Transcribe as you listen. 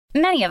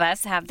Many of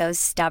us have those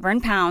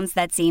stubborn pounds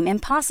that seem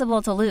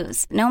impossible to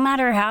lose, no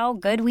matter how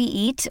good we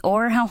eat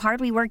or how hard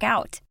we work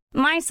out.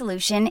 My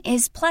solution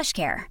is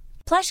PlushCare.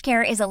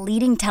 PlushCare is a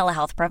leading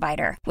telehealth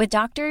provider with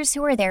doctors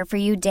who are there for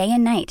you day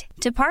and night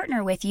to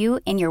partner with you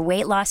in your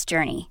weight loss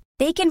journey.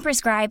 They can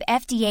prescribe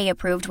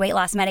FDA-approved weight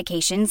loss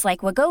medications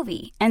like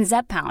Wegovy and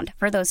Zepbound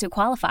for those who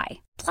qualify.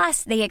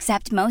 Plus, they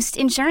accept most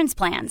insurance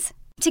plans.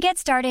 To get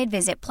started,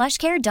 visit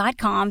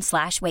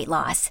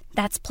plushcare.com/weightloss.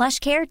 That's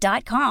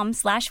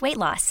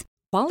plushcare.com/weightloss.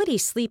 Quality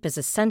sleep is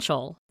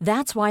essential.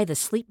 That's why the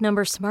Sleep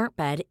Number Smart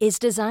Bed is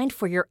designed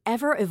for your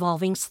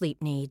ever-evolving sleep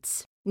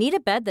needs. Need a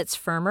bed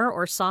that's firmer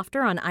or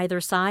softer on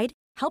either side?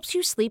 Helps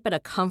you sleep at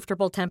a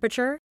comfortable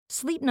temperature?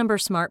 Sleep Number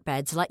Smart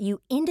Beds let you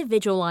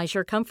individualize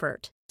your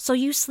comfort, so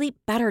you sleep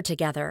better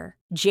together.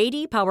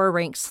 JD Power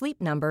ranks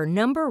Sleep Number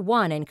number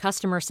 1 in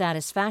customer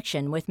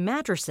satisfaction with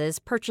mattresses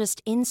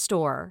purchased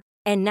in-store.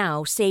 And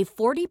now, save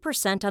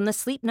 40% on the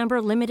Sleep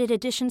Number Limited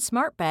Edition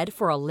Smart Bed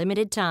for a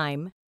limited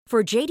time.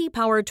 For JD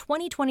Power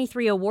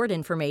 2023 award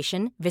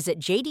information, visit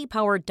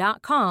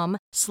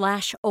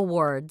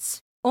jdpower.com/awards.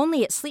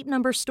 Only at Sleep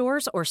Number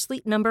stores or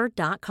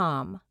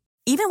sleepnumber.com.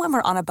 Even when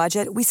we're on a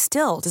budget, we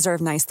still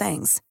deserve nice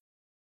things.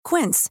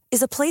 Quince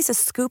is a place to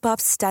scoop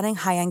up stunning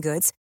high-end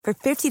goods for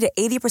 50 to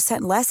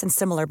 80% less than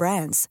similar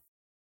brands.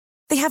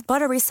 They have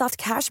buttery soft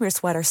cashmere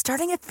sweaters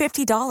starting at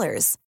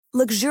 $50,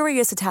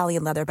 luxurious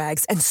Italian leather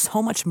bags, and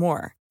so much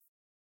more.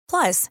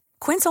 Plus,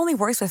 Quince only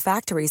works with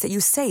factories that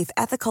use safe,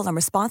 ethical, and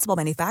responsible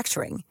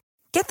manufacturing.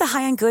 Get the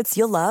high-end goods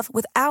you'll love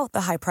without the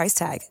high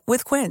price tag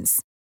with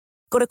Quince.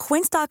 Go to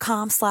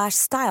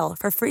quince.com/style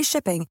for free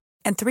shipping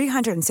and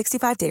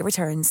 365-day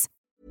returns.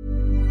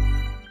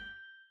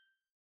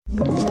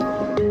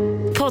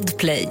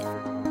 Podplay.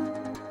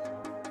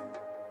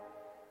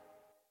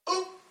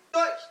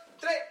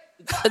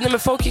 Nej, men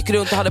folk gick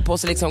runt och hade på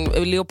sig liksom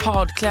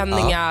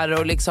leopardklänningar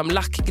och liksom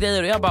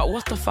lackgrejer. Och jag bara,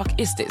 what the fuck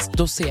is this?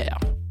 Då ser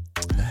jag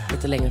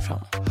lite längre fram.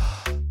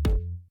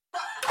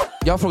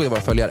 Jag frågade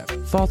våra följare,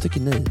 vad tycker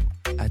ni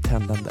är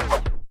tändande?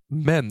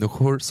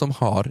 Människor som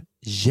har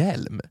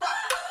hjälm.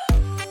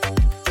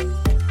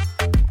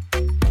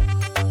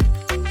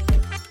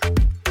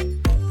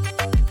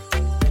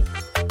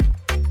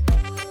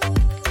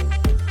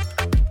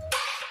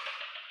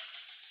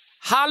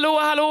 Hallå,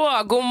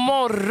 hallå, god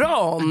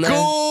morgon.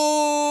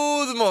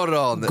 God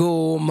morgon.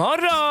 God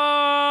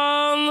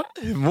morgon.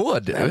 Hur mår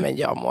du? Nej, men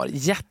jag mår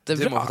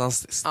jättebra. Du mår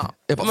fantastiskt. Ja.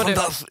 Jag mår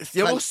fantastiskt.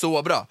 Jag mår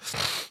så bra.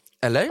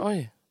 Eller?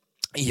 Oj.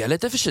 Jag är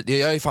lite förkyld.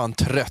 Jag är fan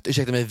trött.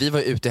 Ursäkta mig, vi var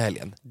ute i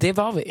helgen. Det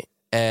var vi.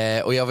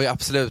 Och jag var ju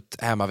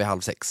absolut hemma vid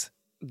 5:30.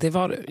 Det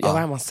var du. Jag var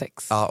hemma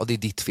 6. Ja, och det är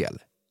ditt fel.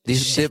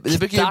 Det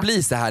brukar ju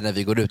bli så här när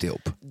vi går ut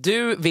ihop.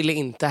 Du ville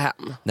inte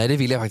hem. Nej, det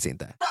vill jag faktiskt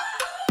inte.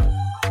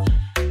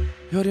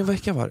 Hur har din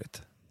vecka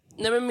varit?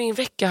 Nej, men min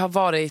vecka har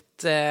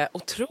varit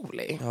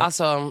otrolig. Ja.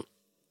 Alltså,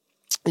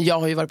 jag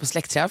har ju varit på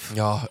släktträff.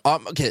 Ja,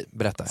 okej,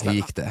 berätta. Snälla. Hur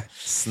gick det?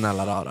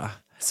 Snälla rara.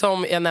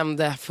 Som jag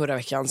nämnde förra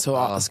veckan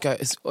så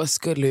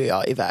skulle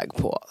jag iväg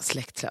på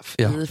släktträff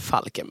i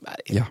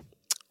Falkenberg. Ja.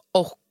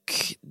 Och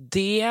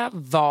det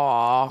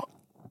var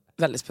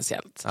väldigt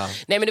speciellt. Ja.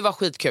 Nej, men det var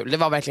skitkul. Det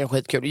var verkligen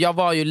skitkul. Jag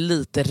var ju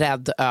lite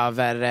rädd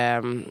över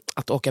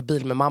att åka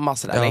bil med mamma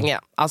så där länge.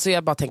 Alltså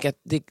jag bara tänker att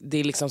det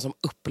är liksom som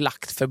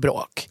upplagt för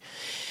bråk.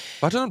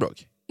 Vart är det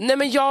bråk? Nej,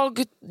 men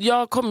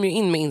jag kom ju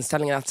in med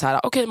inställningen att så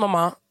här, okej,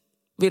 mamma,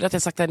 vill att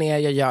jag saktar ner,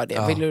 jag gör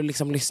det. Vill du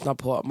liksom lyssna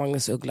på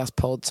Magnus Ugglas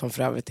podd, som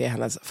för övrigt är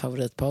hennes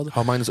favoritpodd?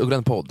 Har Magnus Uggla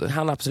en podd?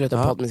 Han har absolut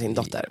en podd med sin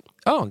dotter.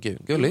 Ja,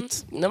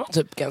 gulligt. Det var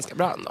typ ganska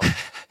bra ändå.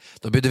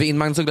 Då bjuder vi in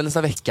Magnus Uggla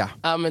nästa vecka.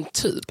 Ja, men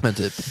typ.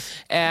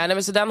 Nej,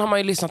 men så den har man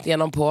ju lyssnat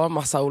igenom på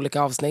massa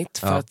olika avsnitt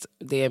för att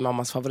det är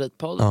mammas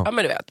favoritpodd. Ja,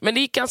 men du vet. Men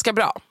det gick ganska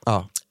bra.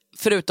 Ja.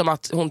 Förutom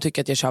att hon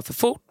tycker att jag kör för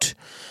fort.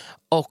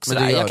 Och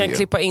sådär. Jag kan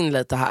klippa in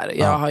lite här.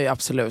 Jag har ju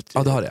absolut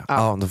du har det.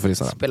 Ja, då får vi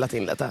spelat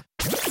in lite.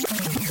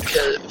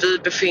 Okej, vi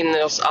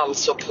befinner oss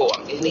alltså på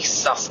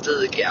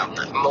Nissastigen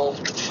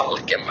mot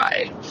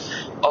Falkenberg.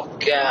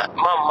 Och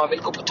mamma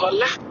vill gå på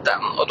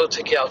toaletten. Och då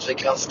tycker jag att vi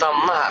kan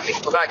stanna här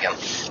mitt på vägen.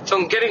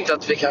 Funkar det inte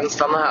att vi kan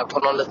stanna här på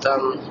någon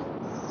liten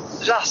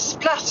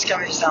rastplats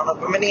kan vi stanna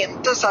på, men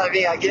inte så här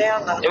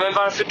vägrenen. Ja, men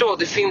varför då?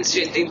 Det finns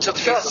ju inte så att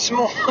det finns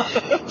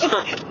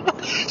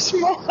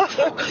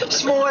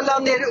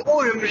Småland är det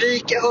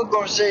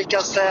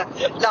huggormsrikaste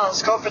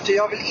landskapet, och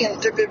jag vill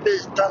inte bli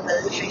biten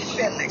i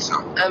fiffin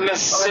liksom. Nej, men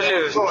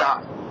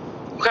sluta.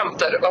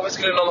 Skämtar du? Varför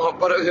skulle någon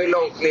hoppa? Hur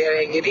långt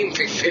ner hänger din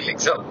fiffi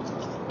liksom?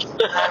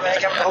 Nej, men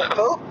jag kan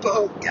hoppa upp och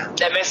hugga.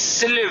 Nej, men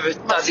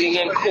sluta, det är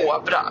ingen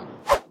kobra.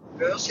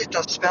 Jag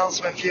sitter spänd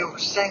som en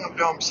fjolstäng och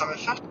bromsar med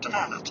fötterna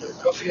hela tiden.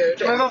 Varför gör du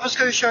det? Men varför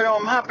ska du köra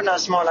om här på den här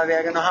smala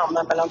vägen och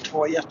hamna mellan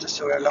två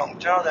jättestora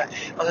långtradare?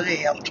 Alltså det är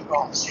helt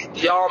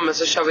vansinnigt. Ja, men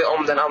så kör vi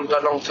om den andra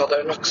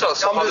långtradaren också.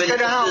 Så ja, men ska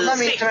du hamna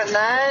mitt med...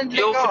 Nej,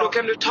 jo, för då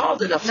kan du ta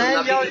dina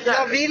fina bilder. Nej,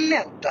 jag vill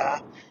inte.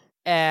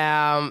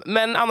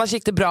 Men annars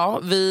gick det bra.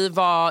 Vi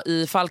var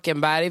i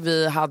Falkenberg.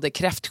 Vi hade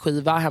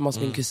kräftskiva hemma hos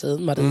min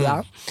kusin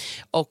Maria.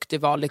 Och det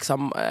var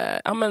liksom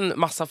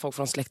massa folk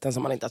från släkten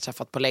som man inte har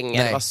träffat på länge.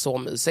 Nej. Det var så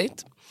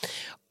mysigt.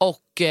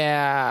 Och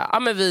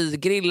men vi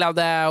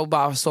grillade och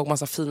bara såg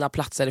massa fina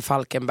platser i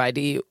Falkenberg.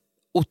 Det är ju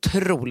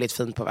otroligt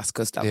fint på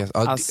västkusten.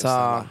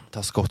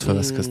 Ta skott för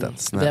västkusten.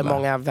 Det är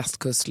många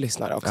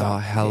västkustlyssnare också. Ja,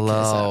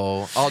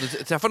 hello. Du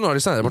träffade några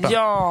lyssnare där borta?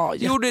 Ja.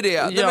 Gjorde det?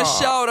 Ja. Nej, men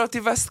shoutout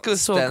till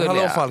västkusten.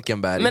 Hallå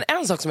Falkenberg. Men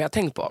en sak som jag har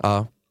tänkt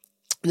på.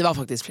 Det var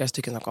faktiskt flera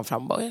stycken som kom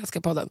fram och jag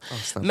ska på den.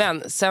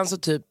 Men sen så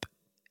typ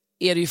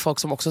är det ju folk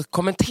som också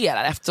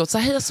kommenterar efteråt. Så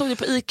hej, jag såg dig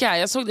på Ica,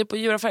 jag såg dig på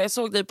Djuraffär, jag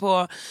såg dig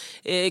på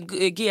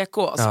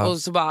GKs.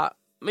 Och så bara,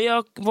 men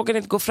jag vågar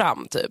inte gå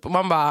fram typ. Och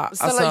man bara, I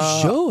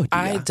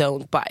don't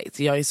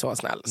bite. Jag är så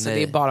snäll. Så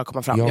det är bara att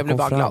komma fram. Jag blir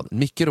bara glad.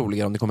 Mycket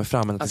roligare om det kommer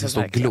fram än att det ska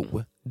stå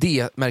glo.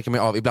 Det märker man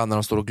av ibland när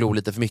de står och glor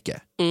lite för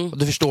mycket. Och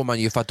då förstår man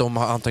ju för att de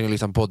har antagligen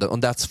liksom podden. Och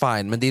that's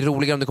fine. Men det är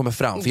roligare om det kommer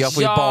fram. För jag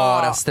får ju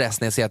bara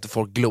stress när jag ser att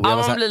folk glor. Jag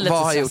bara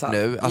vad har jag gjort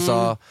nu?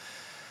 Alltså,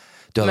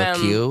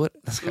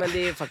 men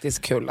det är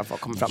faktiskt kul när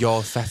folk kommer fram.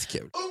 Ja, fett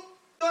kul. 1, 2,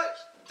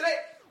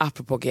 3.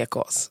 Apropå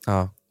GKs.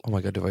 Ja. Oh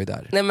my god, du var ju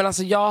där. Nej men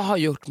alltså jag har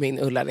gjort min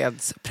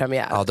Ullareds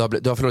premiär. Ja,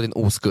 du har förlorat din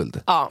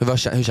oskuld. Ja.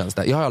 Hur känns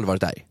det? Jag har aldrig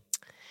varit där.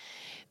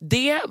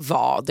 Det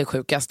var det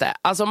sjukaste.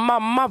 Alltså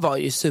mamma var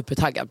ju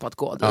supertaggad på att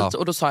gå dit.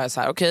 Och då sa jag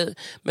så här, okej,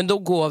 men då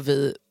går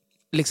vi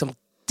liksom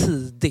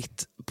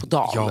tidigt på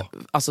dagen. Ja.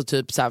 Alltså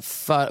typ så här,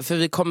 för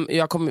vi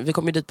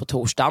kom ju dit på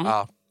torsdagen.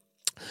 Ja.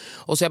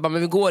 Och så jag bara,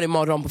 men vi går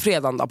imorgon på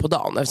fredagen då, på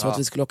dagen. Eftersom att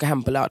vi skulle åka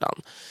hem på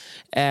lördagen.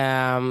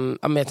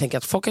 Men jag tänker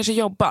att folk kanske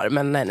jobbar.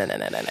 Men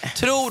nej.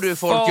 Tror du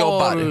folk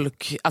jobbar?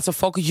 Alltså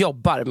folk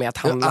jobbar med att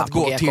handla att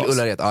gå till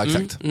Ullared, ja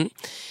exakt.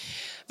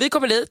 Vi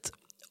kommer dit.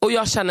 Och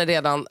jag känner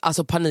redan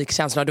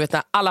panikkänslor. Du vet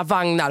när alla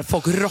vagnar,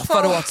 folk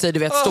roffar åt sig. Du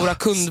vet stora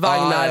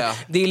kundvagnar.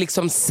 Det är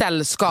liksom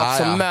sällskap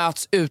som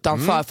möts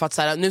utanför. För att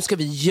så här, nu ska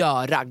vi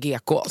göra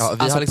GKs.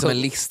 Vi har liksom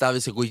en lista,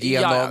 vi ska gå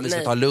igenom. Vi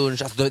ska ta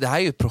lunch. Alltså, det här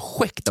är ju ett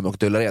projekt där man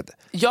åkte Ullared.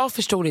 Jag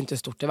förstod inte hur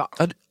stort det var.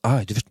 Nej,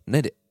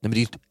 men det är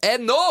ju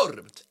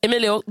enormt.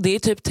 Emilio, det är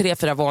typ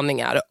 3-4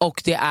 våningar.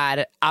 Och det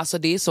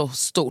är så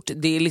stort.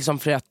 Det är liksom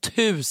flera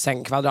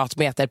 1000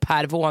 kvadratmeter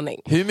per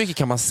våning. Hur mycket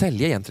kan man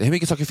sälja egentligen? Hur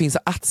mycket saker finns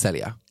det att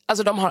sälja?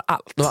 Alltså de har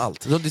allt. De har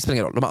allt. Det spelar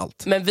ingen roll, de har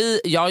allt. Men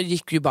jag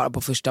gick ju bara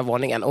på första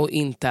våningen och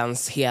inte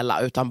ens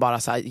hela, utan bara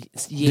så här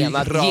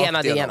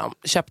genade igenom.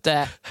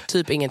 Köpte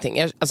typ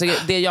ingenting. Alltså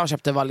det jag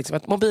köpte var liksom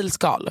ett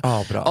mobilskal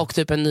och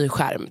typ en ny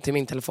skärm till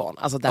min telefon.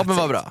 Alltså men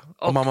vad bra.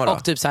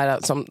 Och typ så här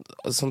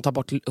som tar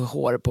bort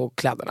hår på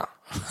kläderna.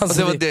 Alltså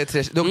det var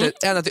det du åkte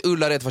ända till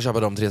Ullared för att köpa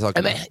de 3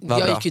 sakerna. Men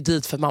jag gick ju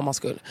dit för mammas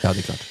skull. Ja, det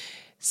är klart.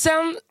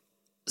 Sen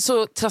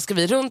så traskar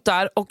vi runt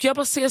där och jag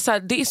bara ser så här,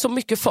 det är så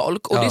mycket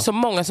folk och det är så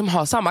många som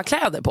har samma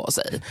kläder på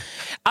sig.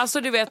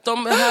 Alltså du vet,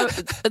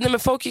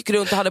 folk gick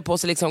runt och hade på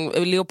sig liksom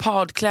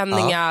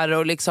leopardklänningar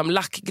och liksom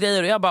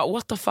lackgrejer och jag bara,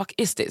 what the fuck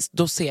is this?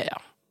 Då ser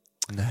jag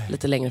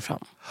lite längre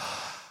fram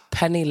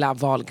Pernilla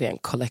Wahlgren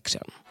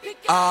Collection.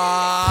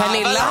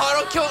 Pernilla,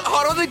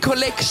 har hon en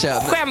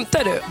collection?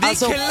 Skämtar du? Det är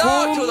alltså,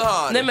 klart hon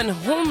har. Nej men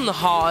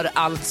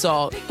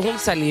hon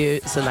säljer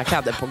ju sina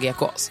kläder på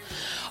GKs.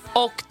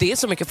 Och det är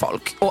så mycket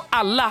folk och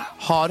alla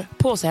har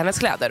på sig hennes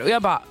kläder. Och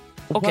jag bara,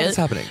 okej.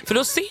 För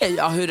då ser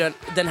jag hur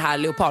den här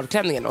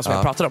leopardklänningen som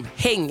jag pratade om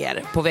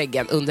hänger på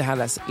väggen under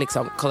hennes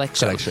liksom,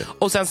 collection.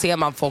 Och sen ser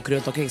man folk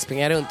runt omkring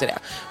springa runt i det.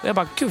 Och jag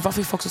bara, gud,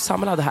 varför är folk så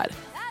samlade här?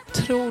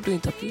 Tror du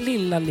inte att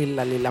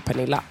lilla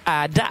Pernilla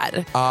är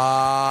där?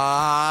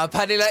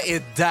 Pernilla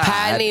är där.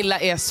 Pernilla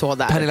är så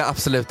där. Pernilla är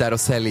absolut där och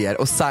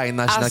säljer och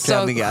signar sina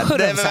klänningar.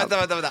 Nej, men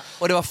vänta.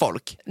 Och det var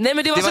folk. Nej,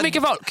 men det var så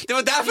mycket folk. Det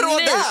var därför hon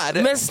var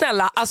där. Men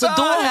snälla, alltså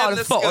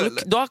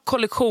då har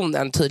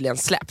kollektionen tydligen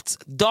släppts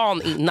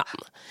dagen innan.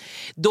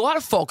 Då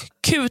har folk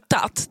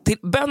kutat till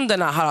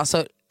bönderna har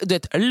alltså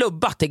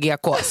lubbat i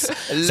GKs.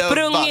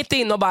 Sprungit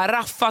in och bara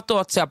raffat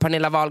åt sig av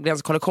Pernilla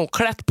Wahlgrens kollektion,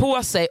 klätt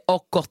på sig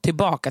och gått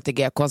tillbaka till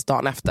GKs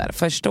dagen efter.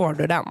 Förstår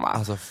du den, va?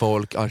 Alltså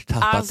folk har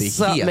tappat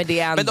det helt. Men det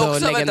är ändå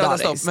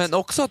legendariskt. Men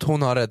också att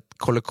hon har en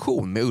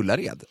kollektion med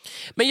Ullared.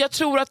 Men jag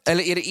tror att...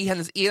 Eller är det i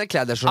hennes egna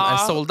kläder som är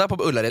sålda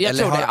på Ullared? Jag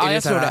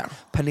tror det.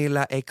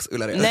 Pernilla X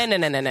Ullared?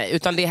 Nej.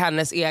 Utan det är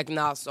hennes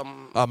egna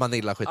som... Ja,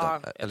 Manilla skiten.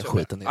 Eller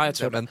skiten. Ja, jag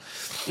tror det. Nej,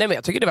 men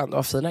jag tycker det var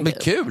ändå fina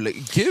grejer.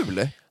 Men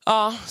kul!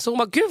 Ja, så hon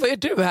bara, gud vad är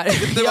du här?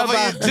 Vad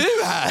är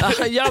du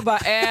här? Jag bara,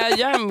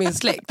 jag är min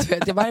släkt.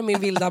 Jag bara, är min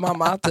vilda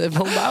mamma typ.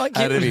 Hon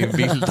bara, är det min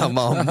vilda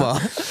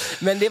mamma?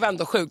 Men det var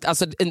ändå sjukt.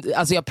 Alltså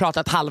jag har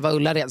pratat halva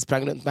Ullared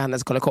sprang runt med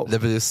hennes kollektion. Det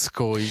blir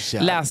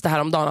skoja. Läste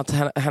häromdagen att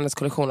hennes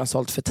kollektion har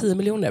sålt för 10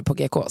 miljoner på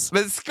GKs.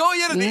 Men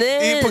skojar du? Nej.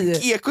 Det är på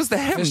GKs det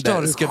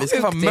händer. Vi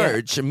ska ha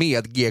merch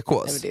med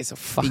GKs. Nej, det är så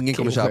fucking ingen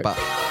kommer köpa.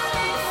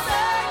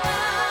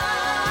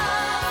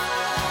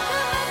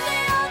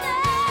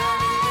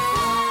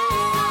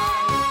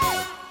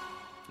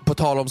 På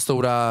tal om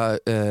stora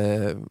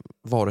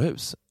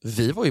varuhus.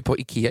 Vi var ju på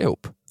Ikea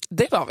ihop.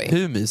 Det var vi.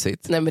 Hur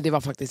mysigt? Nej, men det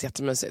var faktiskt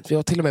jättemysigt. Vi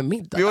var till och med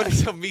middag. Vi var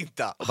liksom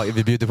middag.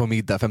 Vi bjuder på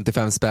middag,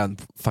 55 spänn,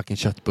 fucking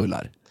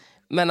köttbullar.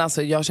 Men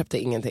alltså jag köpte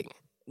ingenting.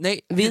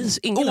 Nej,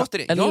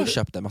 jag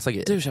köpte massa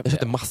grejer. Jag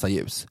köpte massa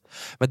ljus.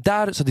 Men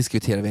där så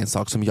diskuterade vi en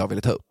sak som jag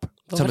ville ta upp.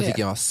 Som jag tycker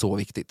jag var så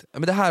viktigt.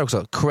 Men det här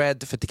också,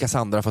 cred för till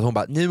Cassandra, för att hon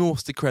bara, ni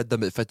måste credda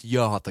mig för att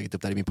jag har tagit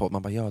upp det här i min podd.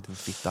 Man bara, ja din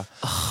fitta.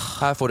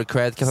 Här får du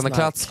cred, Cassandra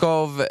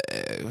Klatskov,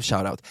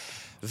 shoutout.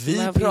 Vi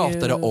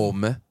pratade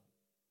om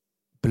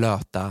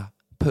blöta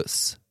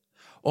puss.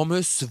 Om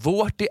hur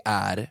svårt det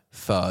är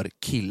för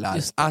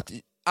killar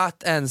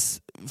att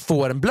ens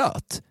få en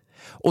blöt.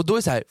 Och då är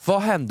det så här,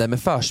 vad hände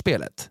med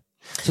förspelet?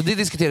 Så det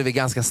diskuterade vi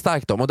ganska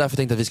starkt om, och därför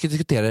tänkte jag att vi skulle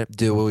diskutera det,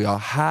 du och jag,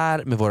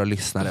 här med våra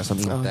lyssnare som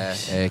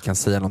inte kan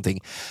säga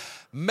någonting.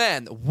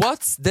 Men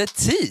what's the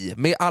tea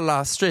med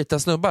alla straighta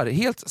snubbar?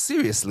 Helt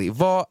seriously,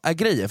 vad är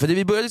grejen? För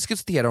vi började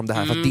diskutera om det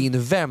här för att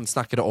din vän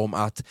snackade om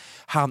att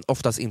han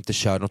oftast inte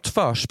kör något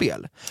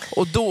förspel.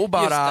 Och då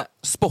bara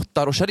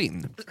spottar och kör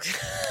in.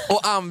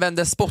 Och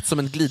använder spott som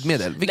en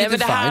glidmedel. Vilket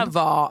det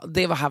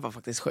här var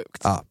faktiskt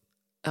sjukt. Ja.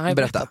 Jag har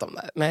berättat om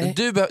det. Nej.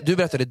 Du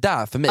berättade det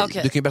där för mig.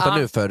 Okay. Du kan ju berätta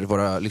nu för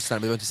våra lyssnare,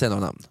 men du vill inte säga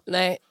några namn.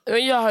 Nej,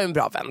 men jag har ju en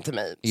bra vän till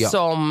mig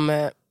som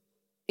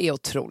är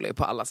otrolig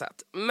på alla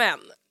sätt. Men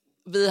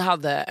vi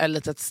hade ett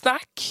litet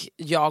snack.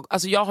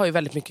 Jag har ju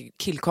väldigt mycket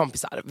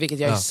killkompisar, vilket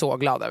jag är så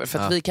glad över. För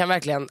att vi kan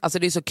verkligen, alltså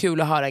det är så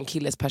kul att höra en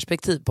killes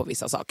perspektiv på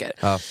vissa saker.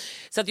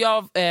 Så att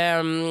jag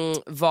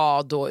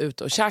var då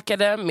ute och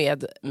käkade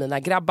med mina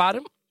grabbar.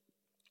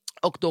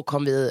 Och då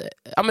kom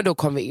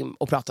vi in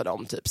och pratade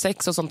om typ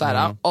sex och sånt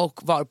där. Och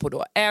var på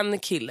då en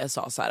kille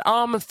sa så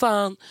här: men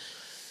fan,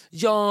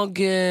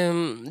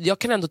 jag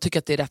kan ändå tycka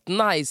att det är rätt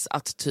nice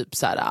att typ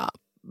så här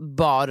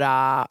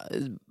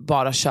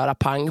bara köra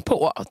pang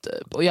på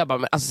typ. Och jag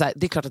bara, alltså så här,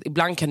 det är klart att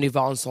ibland kan det ju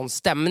vara en sån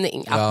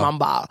stämning att man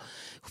bara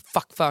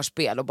fuck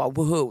förspel och bara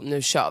woho,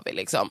 nu kör vi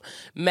liksom.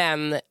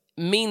 Men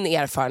min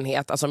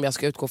erfarenhet, alltså om jag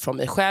ska utgå från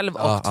mig själv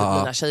och typ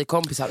mina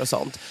tjejkompisar och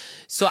sånt,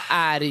 så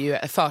är det ju,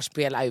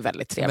 förspel är ju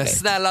väldigt trevligt. Men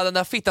snälla, den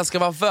där fittan ska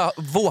vara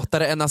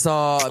våtare än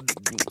alltså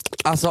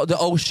the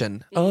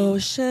ocean.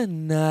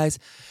 Ocean nice.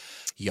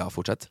 Ja,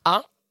 fortsätt.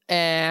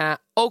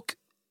 Och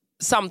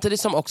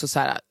samtidigt som också så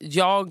här,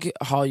 jag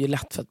har ju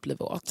lätt för att bli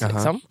våt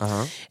liksom.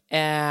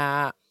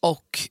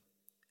 Och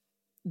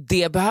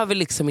det behöver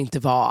liksom inte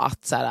vara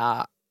att så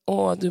här,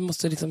 du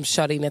måste liksom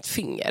köra in ett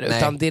finger. Nej.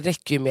 Utan det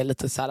räcker ju med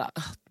lite så här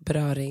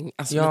beröring,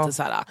 alltså lite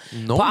så här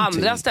på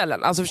andra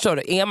ställen. Alltså förstår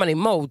du, är man i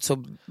mode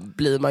så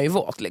blir man ju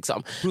våt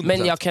liksom. 100%.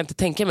 Men jag kan inte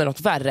tänka mig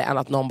något värre än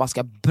att någon bara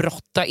ska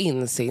brotta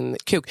in sin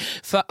kuk.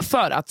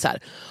 För att så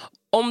här,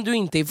 om du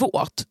inte är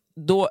våt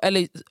då,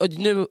 eller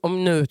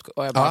nu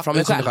utgår jag bara från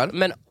mig själv.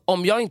 Men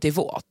om jag inte är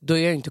våt, då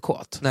är jag inte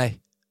kåt. Nej,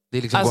 det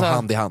är liksom går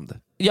hand i hand.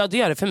 Ja, det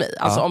gör det för mig.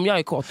 Alltså om jag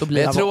är kåt, då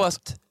blir jag tror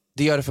att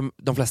det gör det för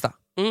de flesta.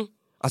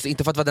 Alltså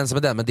inte för att vara den som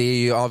är den, men det är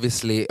ju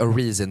obviously a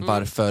reason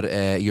varför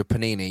your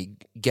panini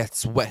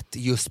gets wet.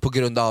 Just på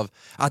grund av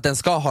att den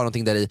ska ha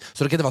någonting där i.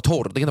 Så det kan inte vara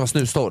torr, det kan inte vara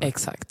snustorr.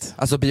 Exakt.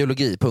 Alltså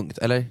biologi, punkt,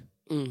 eller?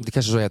 Det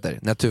kanske så heter.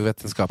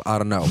 Naturvetenskap, I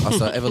don't know.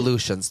 Alltså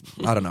evolutions,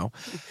 I don't know.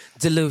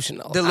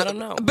 Delusional, I don't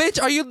know. Bitch,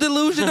 are you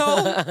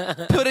delusional?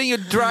 Putting your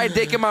dry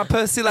dick in my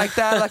pussy like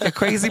that, like a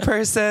crazy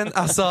person.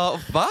 Alltså,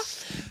 va?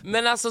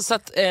 Men alltså så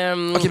att Okej,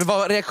 men vad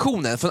var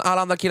reaktionen från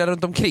alla andra killar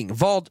runt omkring?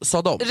 Vad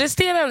sa de?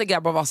 Resterande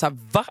grabbar var såhär,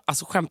 va?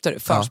 Alltså skämtar du?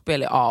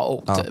 Förspel är A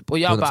och O typ. Och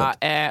jag 100%. Bara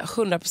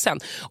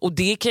 100%. Och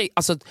det kan ju,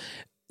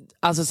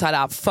 alltså så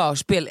här,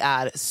 förspel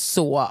är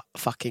så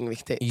fucking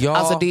viktigt. Ja,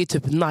 alltså det är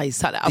typ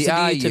najsare. Alltså det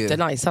är ju typ det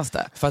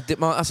najsaste. För att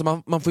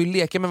man får ju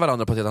leka med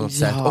varandra på ett annat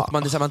sätt. Och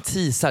man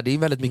teasar, det är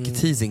väldigt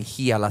mycket teasing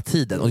hela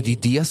tiden. Och det är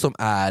det som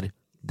är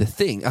the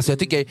thing. Alltså jag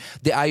tycker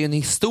det är ju en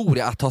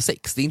historia att ha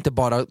sex. Det är inte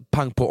bara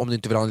pang på om du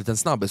inte vill ha en liten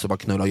snabbis och bara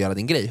knulla och göra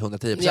din grej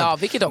 110%. Ja,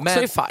 vilket också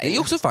är fine. Det är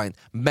också fine.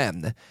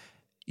 Men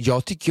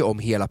jag tycker om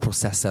hela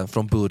processen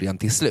från början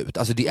till slut.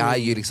 Alltså det är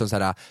ju liksom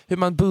såhär, hur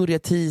man börjar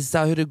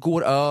teasa, hur det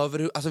går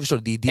över, alltså förstår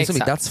du, det är det som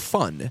är, that's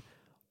fun.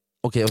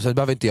 Okej, och sen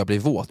behöver inte jag bli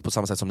våt på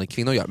samma sätt som den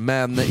kvinnor gör.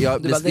 Men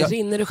det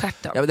rinner ur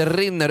stjärten. Ja, det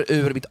rinner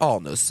ur mitt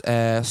anus,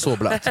 så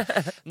blött.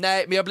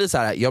 Nej, men jag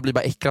blir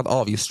bara äcklad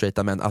av just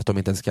straighta män, att de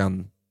inte ens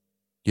kan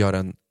göra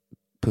en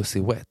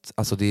pussy wet.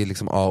 Alltså det är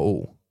liksom A och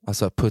O.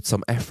 Alltså put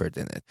some effort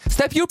in it.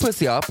 Step your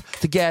pussy up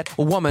to get a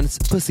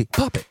woman's pussy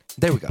popping.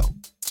 There we go.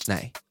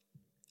 Nej.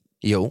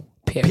 Jo,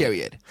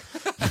 period.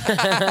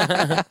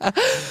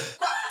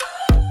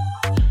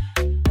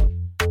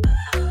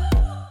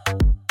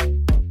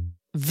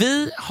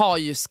 Vi har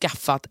ju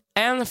skaffat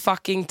en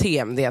fucking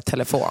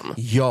TMD-telefon.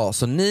 Ja,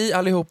 så ni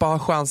allihopa har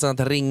chansen att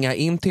ringa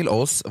in till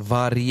oss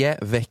varje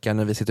vecka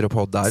när vi sitter och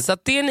poddar. Så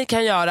att det ni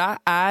kan göra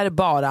är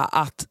bara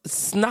att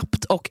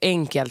snabbt och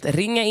enkelt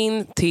ringa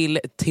in till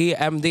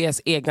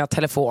TMDs egna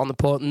telefon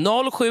på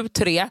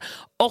 073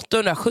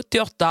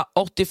 878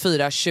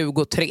 84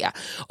 23.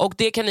 Och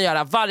det kan ni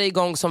göra varje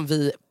gång som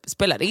vi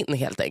spelar in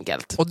helt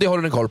enkelt. Och det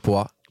håller ni koll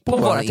på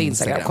vårt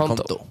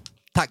Instagram-konto.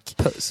 Tack.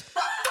 Puss.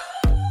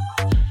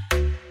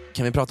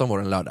 Kan vi prata om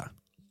våren lördag?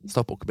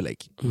 Stopp och belägg.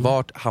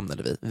 Vart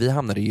hamnade vi? Vi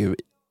hamnade ju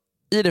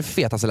i den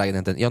fetaste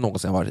lägenheten jag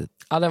någonsin varit i.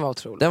 Ja, den var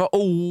otrolig. Den var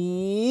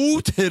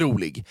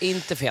otrolig.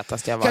 Inte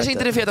fetast jag varit. Kanske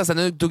inte det fetaste,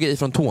 nu tog jag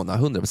ifrån tårna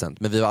 100%,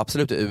 men vi var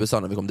absolut i USA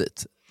när vi kom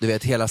dit. Du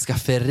vet, hela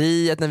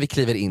skafferiet när vi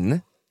kliver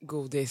in.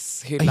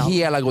 Godishyllan.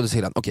 Hela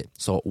godishyllan. Okej,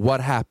 så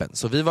what happened?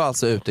 Så vi var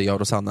alltså ute, jag och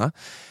Rosanna.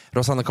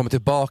 Rosanna kommer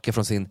tillbaka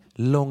från sin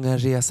långa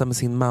resa med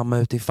sin mamma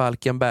ute i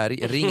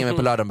Falkenberg. Ringer mig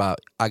på lördagen bara,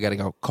 I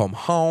gotta come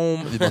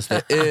home, vi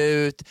måste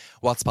ut,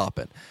 what's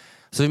poppin'?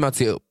 Så vi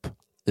möts ju upp.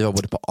 Vi var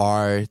både på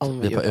Art,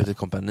 vi var på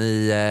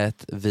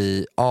Utekompaniet,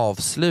 vi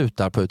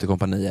avslutar på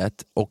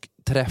Utekompaniet och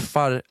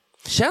träffar.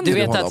 Kände du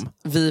vet honom?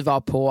 Att vi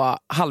var på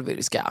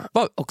Halvyrska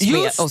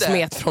och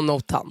smet från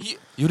notan.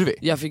 Gjorde vi?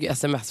 Jag fick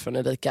sms från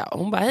Erika och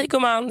hon bara, hej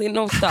gumman, din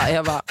nota.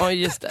 Jag bara,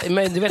 just det.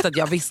 Men du vet att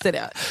jag visste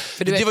det.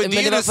 För du vet, men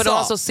det var för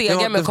att så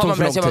sega med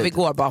komma jag var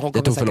igår bara, hon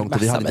det tog för långt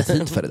tid, vi hade inte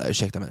tid för det där,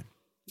 ursäkta mig.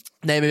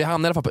 Nej men vi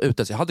hamnade i alla fall på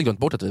ute, så jag hade glömt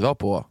bort att vi var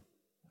på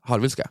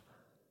Halvyrska.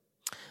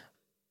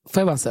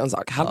 Får jag bara säga en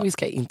sak?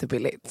 Halvyrska är inte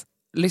billigt.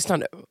 Lyssna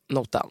nu,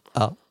 notan.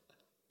 Ja.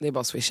 Det är bara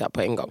att swisha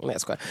på en gång. Nej,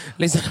 jag skojar.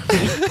 Lyssna.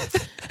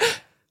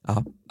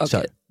 Ja,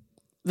 okay.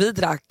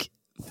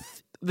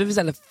 Vi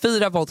beställde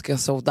 4 vodka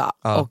soda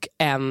och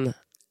en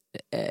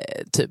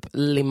typ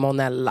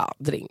limonella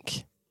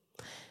drink.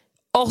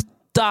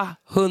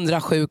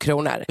 807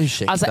 kronor.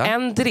 Ursäkta? Alltså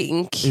en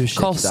drink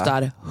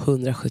kostar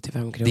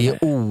 175 kronor. Det är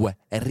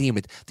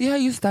orimligt. Det är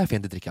just därför jag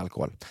inte dricker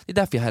alkohol. Det är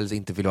därför jag helst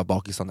inte vill vara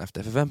bakis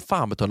efter. För vem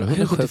fan betalar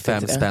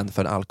 175 spänn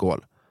för en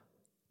alkohol?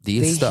 Det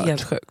är stört.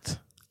 Helt sjukt.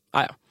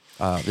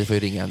 Vi får ju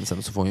ringa henne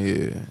sen så får hon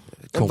ju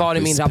var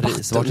är min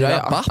rabatt? Var är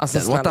rabatten?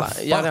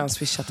 Alltså, jag har redan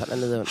swishat henne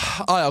 900.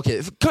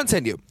 Okej.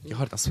 Continue. Jag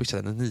har redan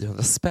swishat henne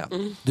 900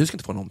 spänn. Du ska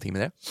inte få någonting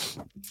med det.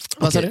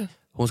 Vad sa du?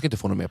 Hon ska inte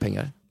få några mer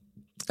pengar.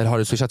 Eller har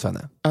du swishat för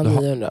henne?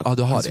 900. Ja,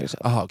 du har det.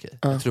 Aha, okej.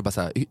 Jag tror bara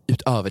så här,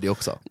 utöver det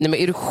också. Nej, men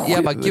är du sjuk?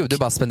 Jag bara, gud, du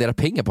bara spenderar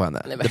pengar på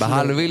henne. Nej, det är bara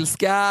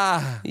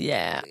halvvilska.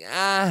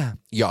 Yeah.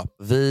 Ja,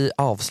 vi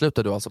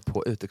avslutade alltså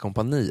på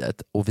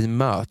Utekompaniet och vi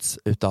möts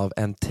utav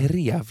en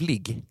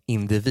trevlig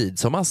individ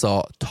som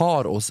alltså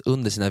tar oss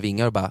under sina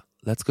vingar och bara,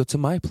 let's go to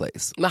my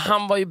place. Men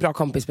han var ju bra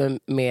kompis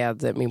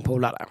med min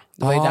polare.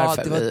 Det var ju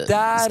därför det var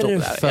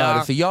därför.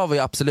 Ja. För jag var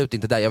ju absolut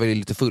inte där, jag var ju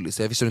lite full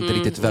så jag visste inte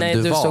riktigt vem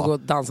du var. Du stod och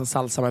dansade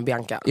salsa med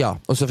Bianca. Ja,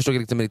 och så förstod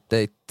jag inte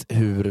riktigt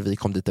hur vi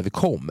kom dit där vi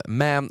kom.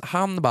 Men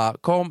han bara,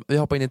 kom, vi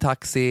hoppar in i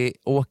taxi,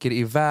 åker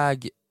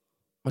iväg.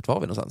 Vart var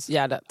vi någonstans?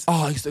 Gärdet.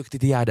 Just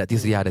det,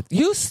 Gärdet.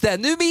 Just det,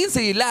 nu minns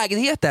jag ju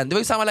lägenheten. Det var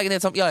ju samma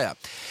lägenhet som, ja.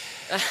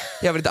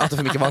 Jag vill inte outa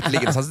för mycket vart det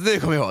ligger någonstans, nu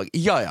kommer jag ihåg.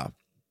 Ja.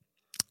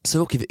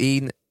 Så åker vi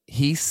in,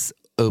 hiss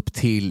upp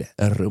till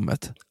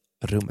rummet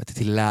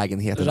till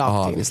lägenheten.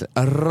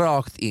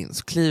 Rakt in.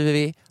 Så kliver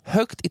vi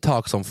högt i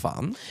tak som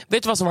fan.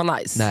 Vet du vad som var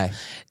nice? Nej.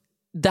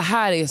 Det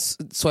här är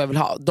så jag vill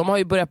ha. De har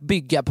ju börjat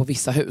bygga på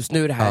vissa hus.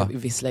 Nu är det här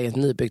visserligen ett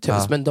nybyggt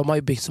hus, men de har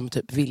ju byggt som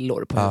typ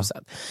villor på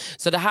huset.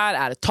 Så det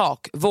här är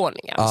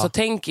takvåningen. Så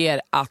tänk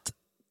er att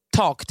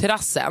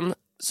takterrassen,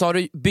 så har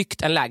du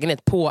byggt en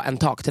lägenhet på en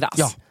takterrass.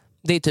 Ja.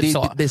 Det är typ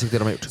så. Det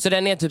de har gjort. Så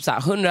den är typ så här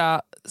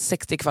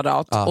 160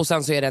 kvadrat och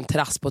sen så är det en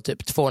terrass på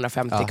typ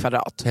 250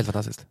 kvadrat. Helt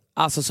fantastiskt.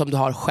 Alltså som du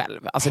har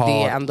själv. Alltså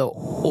det är ändå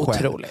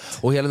otroligt.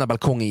 Och hela den här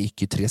balkongen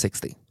gick ju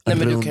 360. Nej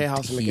men du kan ju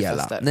ha så mycket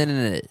fester.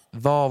 Nej.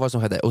 Vad var det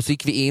som skedde? Och så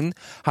gick vi in.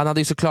 Han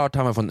hade ju såklart,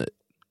 han var från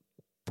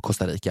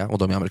Costa Rica och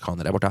de är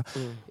amerikaner där borta.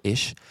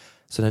 Ish.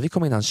 Så när vi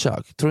kom in i hans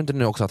kök, tror inte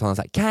nu också att han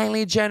hade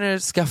Kylie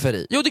Jenners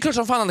skafferi? Jo, det är klart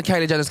som fan han hade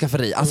Kylie Jenners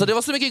skafferi. Alltså det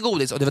var så mycket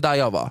godis och det var där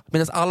jag var.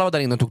 Medan alla var där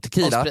inne och tog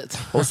tequila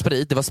och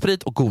sprit. Det var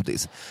sprit och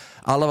godis.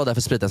 Alla var där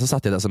för spriten, så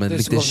satt jag där som en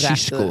riktig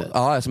shishko.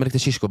 Ja, som en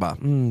riktig shishko bara,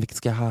 vilket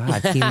ska jag ha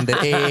här?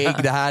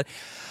 Kinderägg, det här.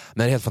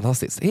 Men det är helt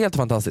fantastiskt. Helt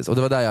fantastiskt. Och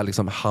det var där jag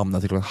liksom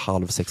hamnade till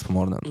 5:30 på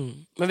morgonen.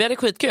 Men vi hade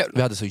skitkul.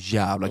 Vi hade så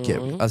jävla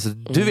kul. Alltså,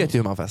 du vet ju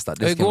hur man festar.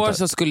 Och igår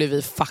så skulle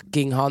vi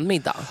fucking ha en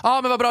middag.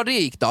 Ja, men vad bra det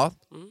gick då.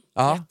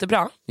 Ja.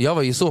 Jättebra. Jag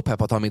var ju så pepp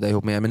på att ta middag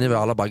ihop med er, men ni var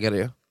alla baggade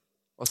ju.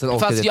 Och sen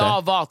fast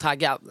jag var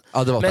taggad.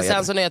 Ja, du var men taggad.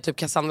 sen så när jag typ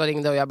Cassandra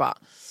ringde och jag bara,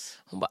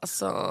 hon bara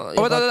alltså,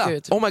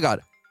 oh my god.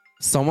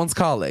 Someone's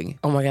calling.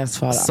 Oh my god,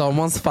 svara.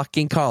 Someone's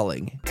fucking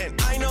calling.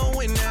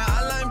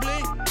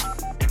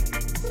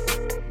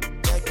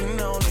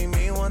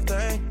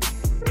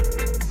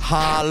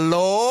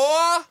 Hallå?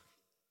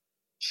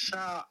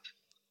 Tja.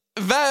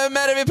 Vem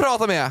är det vi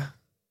pratar med?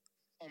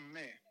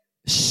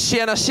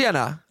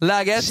 Tjena.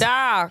 Läget?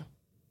 Tja.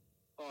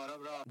 Bara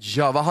bra.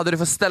 Ja, vad hade du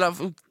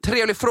för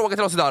trevlig fråga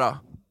till oss idag då?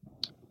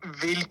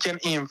 Vilken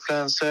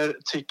influencer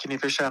tycker ni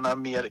förtjänar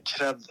mer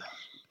cred?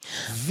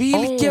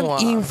 Vilken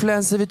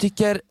influencer vi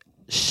tycker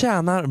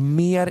tjänar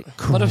mer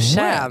cred? Vadå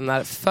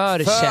tjänar?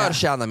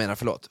 Förtjänar menar,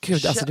 förlåt.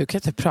 Gud, alltså du kan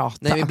inte prata.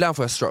 Nej, ibland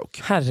får jag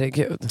stroke.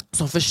 Herregud.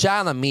 Som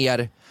förtjänar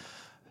mer.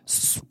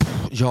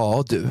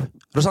 Ja, du.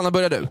 Rosanna,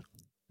 börjar du.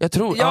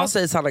 Jag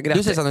säger Sanna Gretti.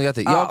 Du säger Sanna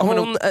Gretti.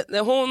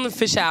 Hon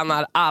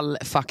förtjänar all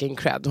fucking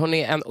cred. Hon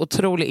är en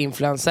otrolig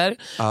influencer.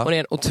 Hon är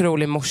en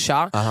otrolig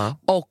morsa.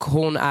 Och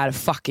hon är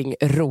fucking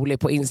rolig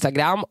på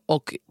Instagram.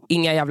 Och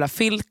inga jävla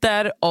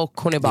filter.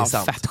 Och hon är bara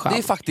fett skön. Det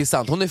är faktiskt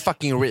sant. Hon är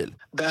fucking real.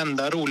 Det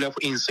enda roliga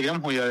på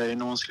Instagram hon gör är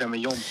när hon skrämmer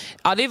John.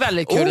 Ja, det är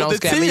väldigt kul när hon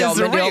skrämmer John.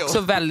 Men det är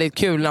också väldigt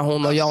kul när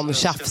hon och John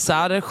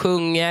tjafsar,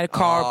 sjunger,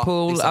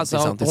 carpool.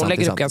 Hon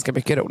lägger upp ganska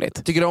mycket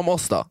roligt. Tycker du om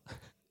oss då?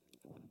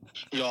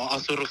 Ja,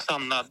 alltså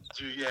Rosanna,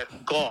 du är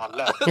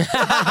galen.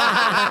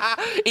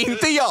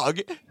 Inte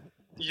jag!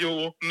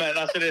 Jo, men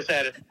alltså det är så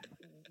här.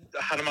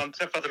 Hade man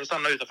träffat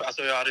Rosanna utanför,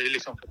 alltså jag hade ju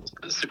liksom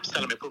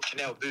ställa mig på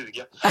knä och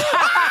buga.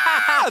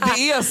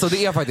 Det är så,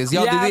 det är faktiskt.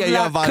 Ja, det är det jag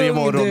gör varje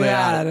morgon när jag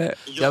är.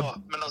 Ja,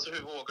 men alltså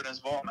hur vågar du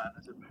ens vara med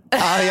henne? Typ?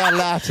 Ja, jag har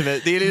lärt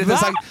mig. Det är lite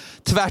sagt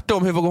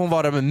tvärtom, hur vågar hon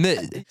vara med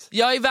mig?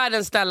 Jag är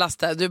världens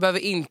snällaste, du behöver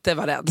inte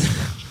vara rädd.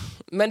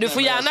 Men du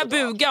får gärna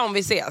buga om vi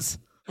ses.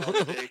 Ja, det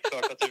är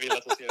klart att du vill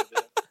att jag ser det.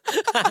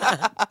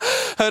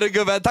 Hörru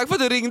gubben, tack för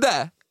att du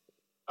ringde.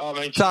 Ja,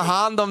 men ta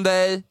hand om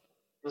dig.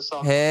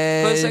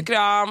 Hej. Puss och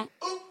kram.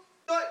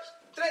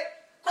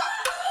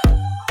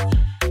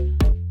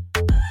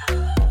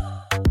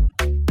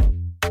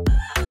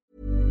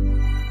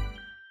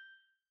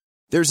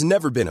 There's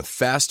never been a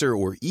faster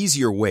or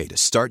easier way to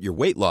start your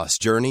weight loss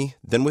journey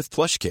than with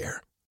PlushCare.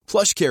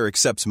 PlushCare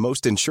accepts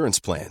most insurance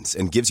plans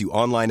and gives you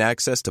online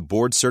access to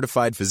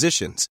board-certified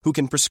physicians who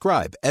can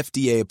prescribe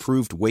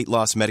FDA-approved weight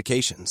loss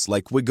medications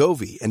like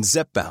Wegovy and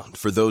Zepbound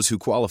for those who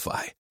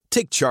qualify.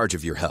 Take charge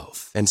of your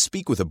health and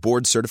speak with a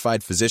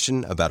board-certified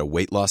physician about a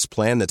weight loss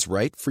plan that's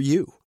right for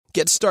you.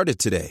 Get started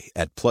today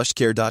at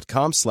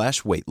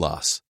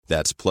plushcare.com/weightloss.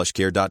 That's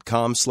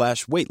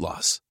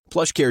plushcare.com/weightloss.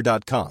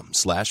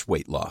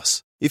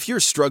 plushcare.com/weightloss. If you're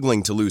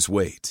struggling to lose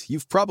weight,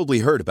 you've probably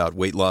heard about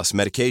weight loss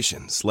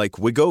medications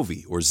like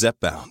Wegovy or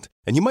Zepbound,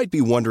 and you might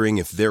be wondering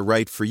if they're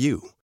right for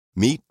you.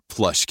 Meet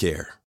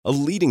PlushCare, a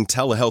leading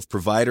telehealth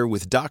provider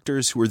with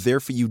doctors who are there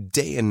for you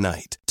day and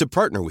night to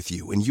partner with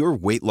you in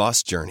your weight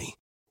loss journey.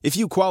 If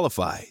you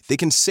qualify, they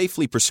can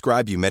safely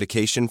prescribe you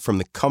medication from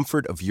the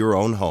comfort of your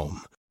own home.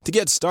 To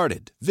get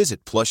started,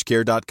 visit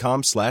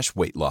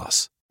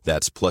plushcare.com/weightloss.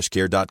 That's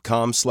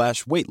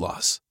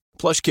plushcare.com/weightloss.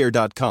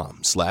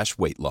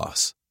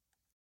 plushcare.com/weightloss.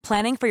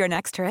 Planning for your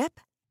next trip?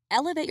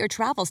 Elevate your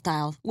travel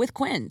style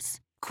with Quince.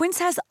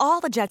 Quince has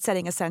all the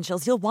jet-setting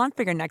essentials you'll want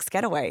for your next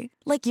getaway,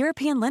 like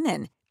European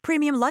linen,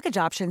 premium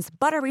luggage options,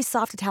 buttery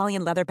soft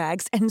Italian leather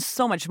bags, and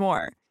so much more.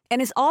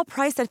 And is all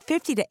priced at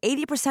 50 to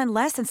 80%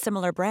 less than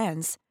similar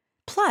brands.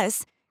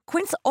 Plus,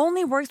 Quince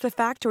only works with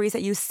factories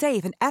that use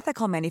safe and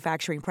ethical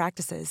manufacturing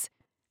practices.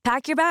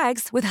 Pack your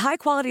bags with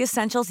high-quality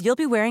essentials you'll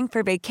be wearing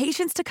for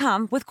vacations to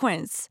come with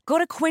Quince. Go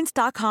to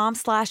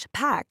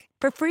quince.com/pack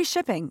for free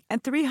shipping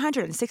and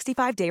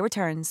 365-day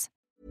returns.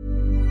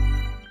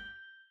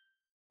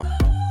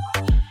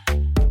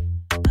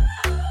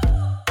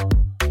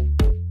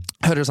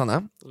 Hörru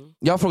Sanna,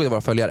 jag frågade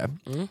våra följare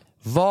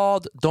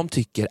vad de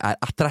tycker är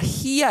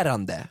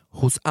attraherande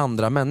hos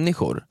andra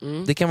människor.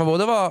 Det kan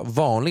både vara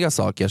vanliga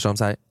saker som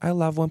så här, I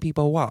love when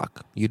people walk,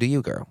 you do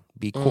you girl,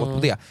 be kåt på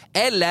det.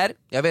 Eller,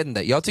 jag vet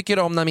inte, jag tycker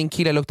om när min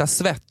kille luktar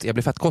svett, jag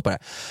blir fett kåt på det.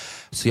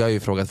 Så jag har ju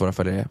frågat våra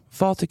följare,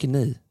 vad tycker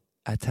ni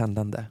är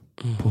tändande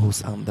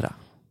hos andra?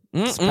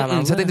 Så jag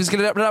tänkte vi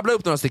skulle rabbla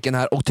upp några stycken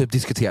här och typ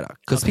diskutera.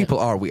 Because people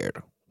are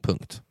weird.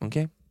 Punkt.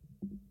 Okay?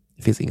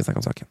 Det finns inget snack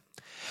om saken.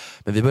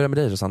 Men vi börjar med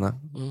dig, Rosanna.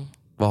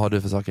 Vad har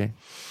du för saker?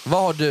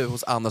 Vad har du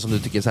hos andra som du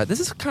tycker så här, this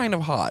is kind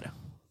of hard.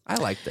 I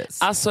like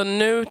this. Alltså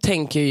nu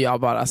tänker jag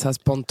bara så här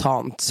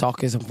spontant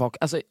saker som folk...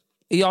 Alltså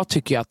jag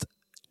tycker att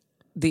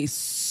det är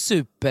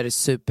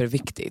super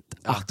viktigt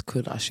att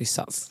kunna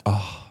kyssas.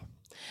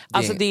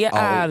 Alltså det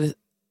är...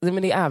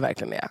 Men det är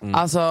verkligen det.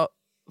 Alltså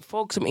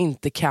folk som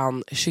inte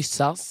kan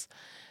kyssas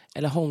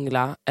eller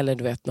hångla eller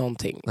du vet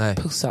någonting.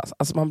 Pussas.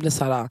 Alltså man blir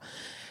så här...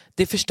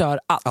 Det förstör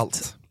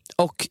allt.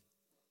 Och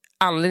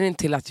anledningen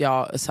till att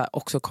jag så här,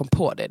 också kom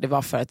på det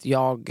var för att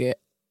jag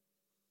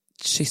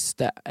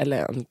kysste,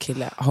 eller en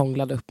kille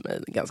hånglade upp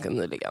mig ganska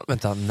nyligen.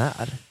 Vänta,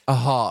 när?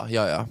 Aha,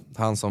 ja.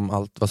 Han som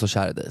var så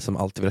kär i dig, som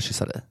alltid ville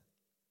kyssa dig.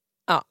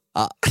 Ja.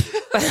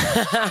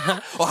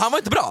 Och han var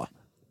inte bra?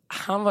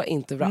 Han var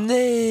inte bra.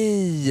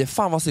 Nej,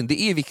 fan vad synd,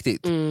 det är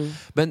viktigt.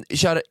 Men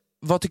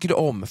vad tycker du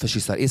om för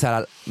kyssar? Är det så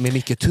här med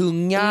mycket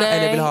tunga? Nej,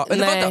 eller vill ha,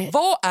 eller vänta,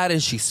 vad är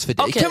en kyss för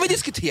dig? Okay. Kan vi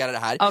diskutera det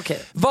här? Okay.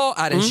 Vad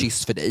är en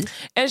kyss för dig?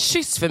 En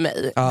kyss för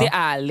mig, det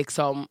är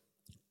liksom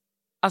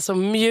alltså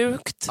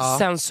mjukt,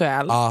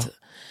 sensuellt.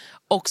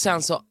 Och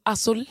sen så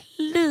alltså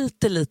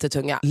lite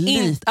tunga.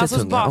 Lite alltså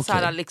tunga, bara okay. så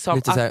här, liksom,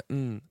 lite så här,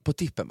 på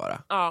tippen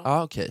bara.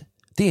 Ja, okej.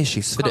 Det är en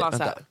kyss för dig.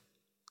 Vänta.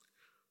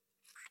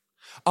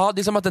 Ja,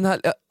 det är som att den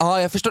här...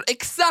 Ja, jag förstår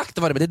exakt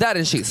vad det är. Det där är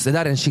en kyss. Det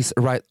där är en kyss,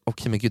 right?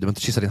 Okej, men gud, du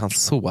måste kyssa din hand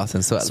så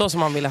sensuellt. Så som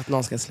man vill att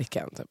någon ska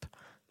slicka en, typ. Okay.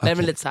 Nej,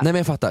 men lite så här. Nej, men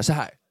jag fattar. Så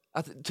här.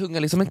 Att tunga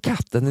liksom en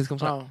katt, den liksom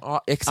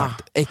ja,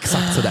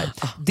 exakt sådär.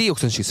 Det är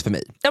också en kyss för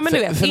mig. Ja men du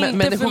vet,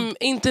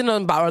 inte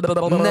någon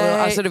bara... Nej.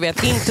 Alltså du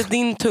vet, inte,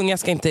 din tunga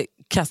ska inte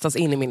kastas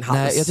in i min hals.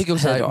 Nej, jag tycker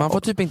också här, man får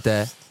typ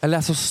inte... Eller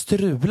alltså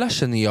strular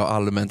känner jag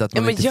allmänt att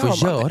man inte får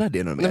göra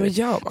det någon mer. Nej,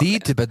 det är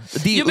typ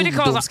det är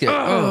ungdomsgrej.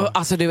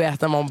 Alltså du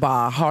vet när man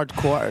bara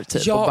hardcore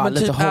typ, och bara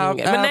lite typ,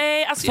 hångel. Men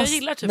nej, alltså jag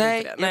gillar typ inte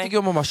det. Jag tycker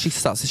om att bara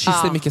kyssas.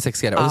 Kyssa är mycket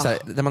sexigare. Och så här,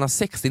 när man har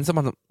sex, det är inte som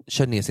att man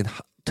kör ner sin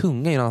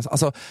tunga i någon annans.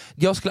 Alltså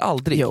jag skulle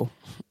aldrig... Jo.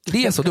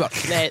 Det är så, du bara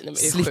nej,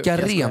 slicka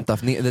rent av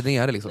där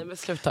nere liksom. Nej men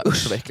sluta.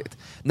 Usch så äckligt.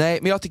 Nej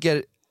men jag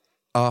tycker,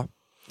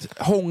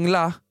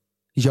 hångla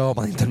gör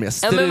man inte med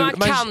men man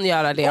kan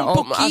göra det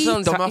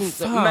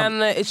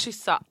men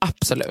kyssa,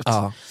 absolut.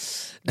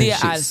 Det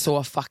är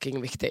så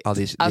fucking viktigt.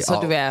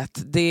 Du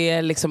vet, det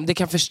är liksom, det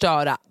kan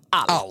förstöra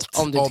allt.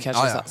 Om du inte kan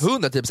kyssa.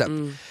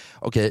 110%.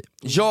 Okej,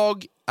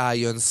 jag är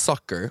ju en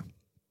sucker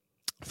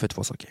för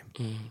 2 saker.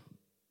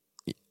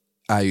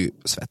 Är ju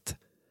svett.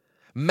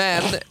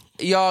 Men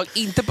jag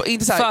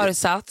inte så här,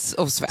 försats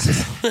och svett.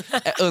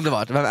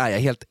 Underbart. Vem är jag?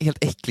 Helt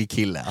äcklig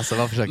kille. Alltså,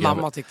 vad försöker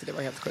mamma jag? tyckte det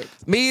var helt sjukt.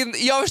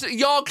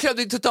 Jag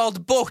glömde totalt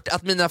bort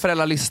att mina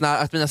föräldrar lyssnar,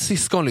 att mina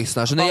syskon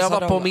lyssnar. Så när jag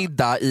var på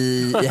middag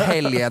i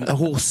helgen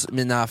hos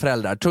mina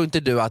föräldrar, tror inte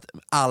du att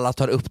alla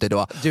tar upp det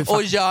då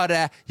och gör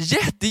det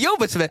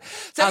jättejobbigt för mig?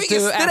 Så att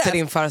du äter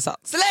din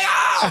försats.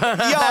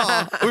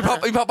 Ja! Och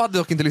min pappa hade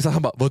dock inte lyssnat.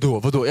 Han bara,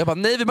 vadå? Jag bara,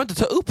 nej vi behöver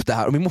inte ta upp det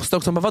här. Och min moster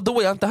också, bara,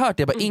 vadå? Jag har inte hört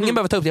det. Jag bara, ingen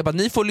behöver ta upp det. Jag bara,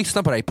 ni får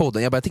lyssna på det här i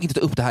podden. Jag bara, jag tänker inte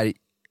ta upp det här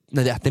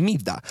när vi äter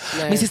middag.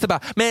 Nej. Min syster bara,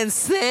 men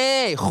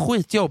säg,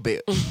 skitjobbig.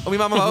 Och min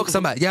mamma var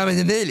också bara, ja men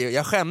Emilio,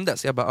 jag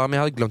skämdes. Jag bara, men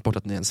jag hade glömt bort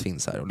att ni ens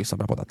finns här och lyssnar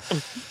på den här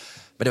podden.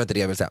 Men det var inte det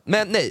jag ville säga.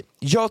 Men nej,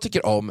 jag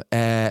tycker om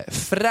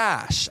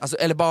fräsch, alltså,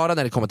 eller bara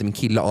när det kommer till min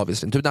kille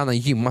obviously. Typ när han har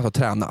gymmat och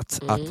tränat,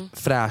 att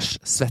fräsch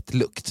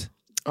svettlukt.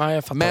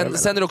 Ja, men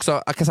sen är det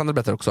också, Cassandra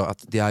berättar också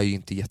att det är ju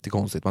inte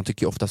jättekonstigt. Man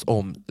tycker ju oftast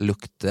om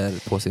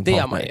lukter på sin partner.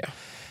 Det gör man ju.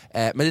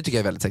 Men det tycker jag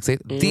är väldigt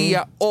sexigt.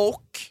 Det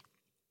och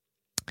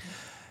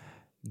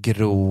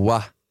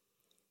gråa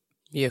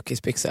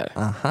mjukisbyxor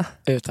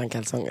utan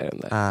kalsonger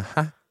under.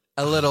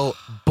 A little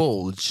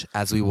bulge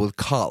as we will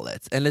call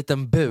it. En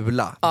liten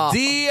bula.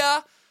 Det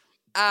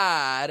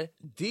är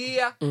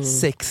det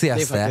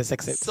sexigaste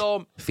det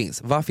som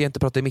finns. Varför jag inte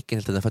pratar i micken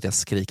hela tiden? För att jag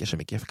skriker så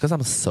mycket. Because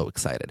I'm so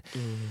excited.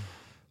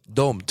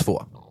 De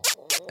två.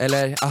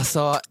 Eller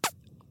alltså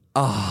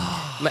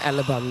men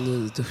eller bara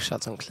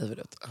nyduschad som kliver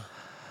ut.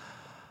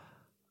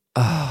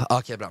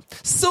 Okej, bra.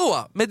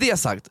 Så, med det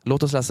sagt,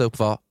 låt oss läsa upp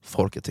vad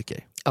folket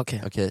tycker.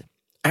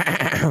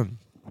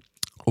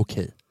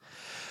 Okej.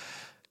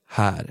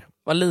 Här.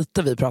 Vad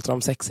lite vi pratar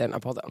om sex i den här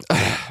podden.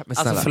 Men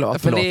snälla,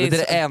 förlåt. Det är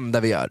det enda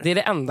vi gör. Det är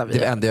det enda vi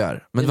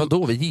gör. Men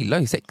vadå, vi gillar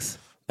ju sex.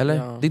 Eller?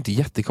 Ja. Det är inte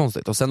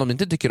jättekonstigt. Och sen om ni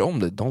inte tycker om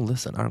det, don't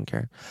listen, I don't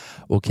care.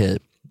 Okej.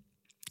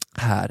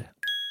 Här.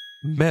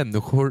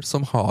 Människor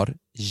som har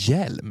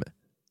hjälm.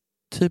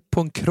 Typ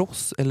på en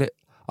cross eller...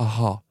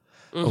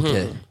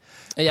 Okej.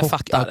 Jag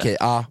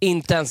fattar.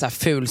 Inte en så här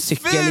ful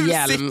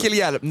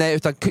cykelhjälm. Nej,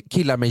 utan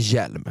killar med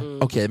hjälm.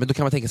 Okej, men då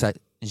kan man tänka så här: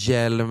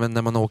 hjälm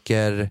när man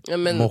åker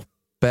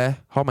moppe.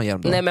 Har man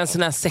hjälm då? Nej, men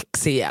sån här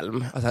sexig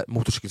hjälm. Alltså,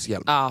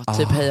 motorcykelshjälm. Ja,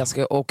 typ hej, jag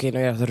ska åka in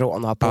och göra ett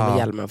rån och ha på med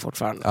hjälmen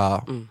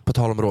fortfarande. På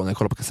tal om rån, jag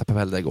kollade på Casa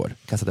Papel där igår.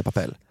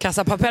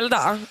 Casa Papel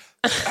där?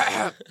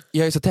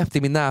 Jag är så täppt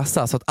i min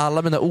näsa så att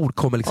alla mina ord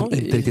kommer liksom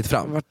inte riktigt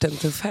fram. Vart det en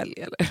tuff helg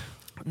eller?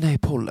 Nej,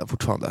 pollen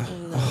fortfarande.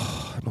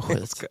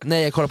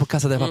 Nej, jag kollar på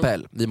Casa de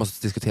Papel. Vi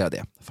måste diskutera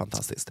det.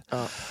 Fantastiskt.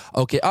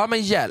 Okej,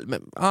 men hjälm.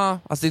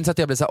 Alltså det är inte så att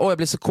jag blir så här, jag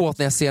blir så kåt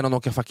när jag ser någon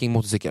åka fucking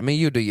motorcykel. Men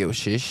you do you,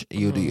 shish.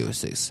 You do you,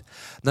 sis.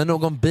 När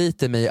någon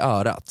biter mig i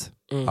örat.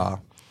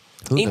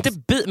 Inte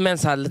men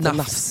så här lite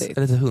nafsigt.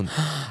 Lite hund.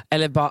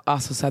 Eller bara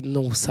alltså så här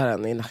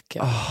nosaren i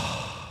nacken.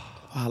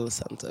 På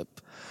halsen typ.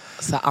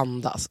 Så här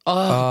andas.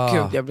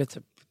 Gud, jag blir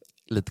typ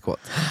lite kåt.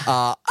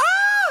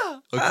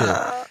 Okej.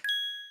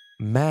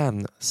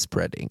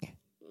 Manspreading.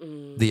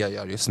 Det jag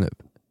gör just nu.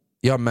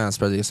 Jag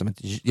manspreadar ju som ett...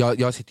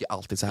 Jag sitter ju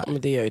alltid så här.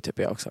 Men det gör ju typ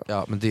jag också.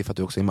 Ja, men det är för att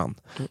du också är man.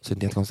 Så det är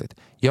inte jättekonstigt.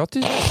 Jag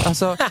typ,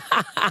 alltså...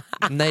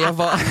 när jag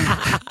var...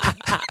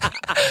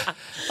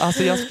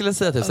 alltså jag skulle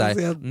säga typ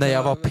såhär, när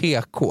jag var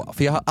PK.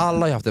 För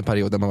alla har haft en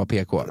period där man var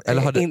PK.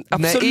 Eller hade...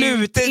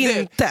 absolut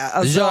inte.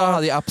 Alltså... Jag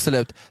hade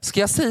absolut... Ska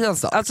jag säga en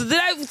sak? Alltså det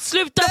där,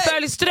 sluta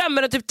följ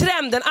strömmen och typ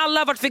trenden. Alla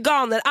har varit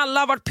veganer, alla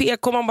har varit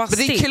PK. Man bara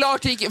men det är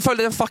klart jag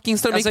följde den fucking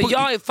strömmen. Alltså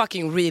jag är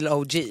fucking real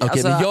OG. Okay,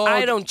 alltså,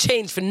 I don't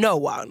change for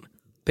no one.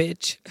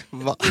 Bitch.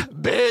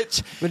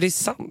 Bitch. Men det är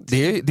sant.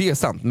 Det är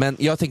sant. Men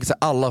jag tänker så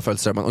alla har följt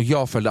strömmen. Och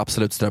jag följde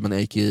absolut strömmen när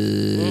jag gick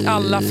i...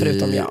 alla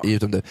förutom jag.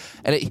 Utom du.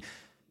 Eller...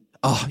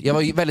 jag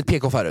var ju väldigt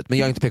PK förut, men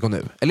jag är inte PK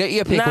nu. Eller jag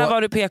är PK. När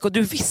var du PK?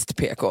 Du visst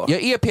PK.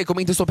 Jag är PK,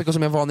 men inte så PK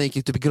som jag var när jag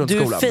gick typ i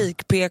grundskolan. Du är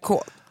fake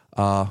PK.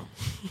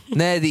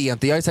 Nej, det är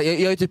inte. Jag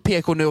är typ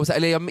PK nu.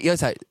 Eller jag är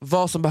så här,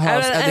 vad som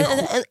behövs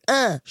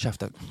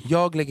käften.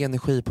 Jag lägger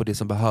energi på det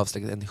som behövs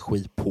lägga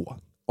energi på.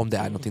 Om det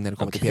är någonting när det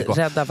kommer till PK.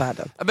 Rädda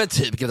världen. Men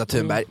typ Greta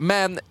Thunberg.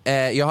 Men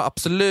jag har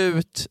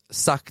absolut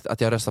sagt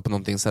att jag röstar på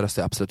någonting, så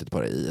röstar jag absolut inte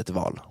på det i ett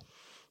val.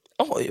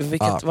 Oj,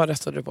 vad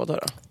röstade du på då?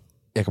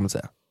 Jag kommer inte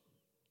säga.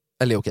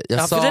 Eller okej,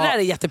 jag sa... för det där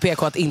är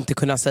jätte-PK att inte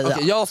kunna säga.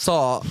 Okay, jag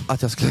sa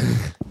att jag skulle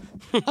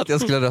att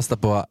jag skulle rösta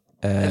på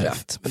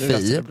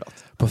Fi.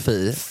 På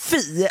Fi.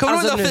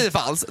 Kommer du ihåg Fi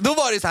fanns? Då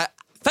var det så här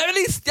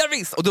feminist, jag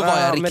visst! Och då var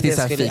jag riktigt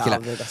så här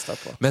fikile.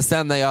 Men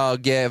sen när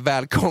jag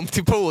väl kom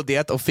till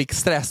podiet och fick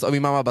stress och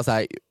min mamma bara så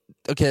här: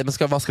 okej,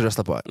 men vad ska du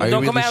rösta på? Men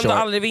de kommer ändå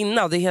aldrig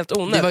vinna, det är helt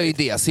onödigt. Det var ju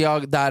det, så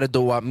jag där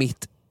då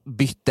mitt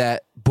bytte,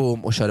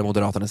 boom, och körde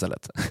Moderaterna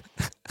istället.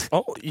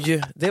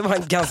 Oj, det var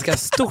en ganska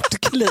stort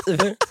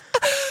kliv.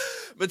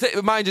 Men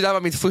mind you, det här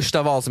var mitt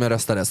första val som jag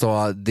röstade,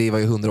 så det var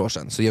ju 100 år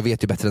sedan, så jag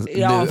vet ju bättre än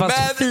nu.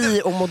 Fast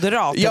Fi och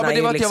Moderaterna. Ja, men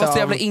det var att liksom jag var så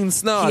jävla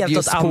insnöd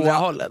just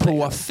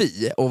på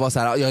Fi och var så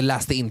här, jag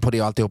läste in på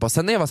det och alltihopa.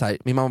 Sen när jag var så här,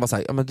 min mamma var så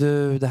här: ja men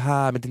du, det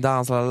här med din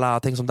dans, lalala,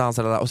 tänk som dans,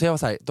 lalala. Och så jag var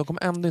så här, de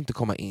kommer ändå inte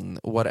komma in,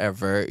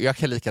 whatever. Jag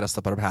kan lika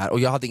rösta på de här, och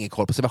jag hade ingen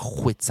koll på, så det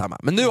var skitsamma.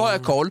 Men nu har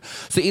jag koll,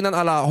 så innan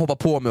alla hoppar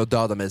på mig och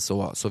dödar mig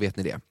så vet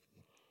ni det.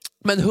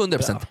 Men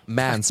 100%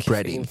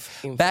 manspreading.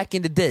 Back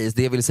in the days,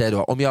 det jag vill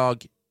säga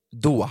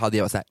då hade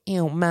jag varit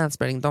såhär,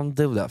 manspreading, don't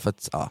do that. För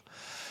att,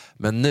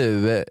 men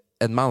nu,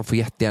 en man får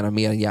jättegärna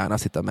mer än gärna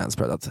sitta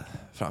manspreadat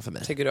framför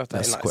mig. Tycker du att det är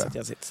nice att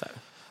jag sitter så här?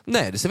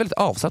 Nej, det ser väldigt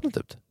avslappnat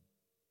ut.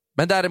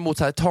 Men däremot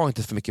så här, ta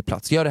inte för mycket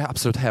plats. Gör det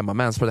absolut hemma,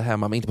 manspreada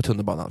hemma, men inte på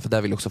tunnelbanan, för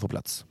där vill jag också få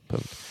plats.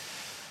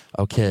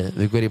 Okej,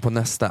 vi går in på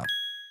nästa.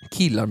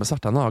 Killar med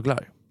svarta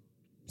naglar.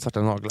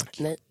 Svarta naglar.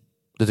 Nej.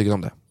 Du tycker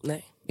om det?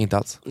 Nej. Inte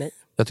alls? Nej.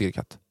 Jag tycker det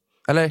är katt.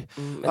 Eller?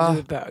 Men du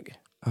är bög.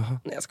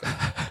 Nej, jag skojar.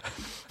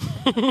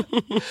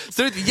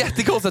 Så det är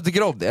jättekonstigt att du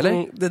tycker om det,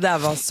 eller? Det där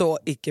var så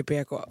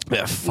icke-PK.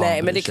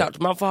 Nej, men det är klart,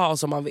 man får ha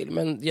som man vill.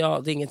 Men det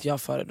är inget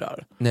jag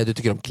föredrar. Nej, du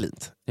tycker om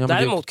cleant.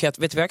 Däremot vet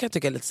du vad jag kan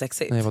tycka är lite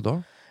sexigt? Nej,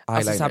 vadå?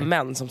 Alltså så här,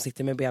 män som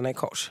sitter med benen i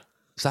kors.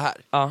 Så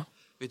här? Ja.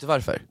 Vet du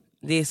varför?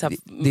 Det är, så här,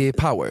 det är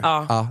power.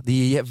 Ja.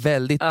 Det är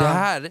väldigt... Det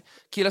här,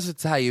 killar som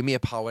sitter så här är ju mer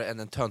power än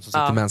en tön som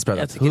sitter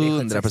manspreadat.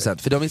 100%.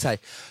 För de är så här,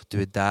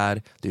 du är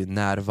där, du är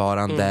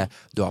närvarande,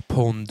 du har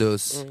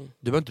pondus.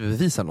 Du behöver inte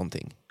bevisa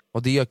någonting.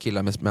 Och det gör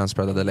killar med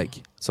manspreadade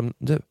lägg. Som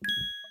du.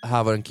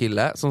 Här var en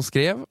kille som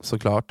skrev,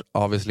 såklart,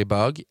 obviously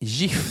bög,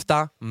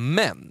 gifta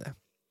män.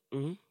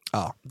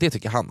 Ja, det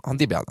tycker han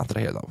det blir han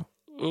attraherad av.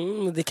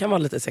 Det kan vara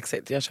lite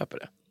sexigt, jag köper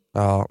det.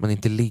 Ja, men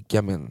inte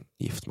ligga med en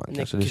gift man.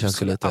 Kanske. Det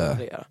känns ju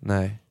lite...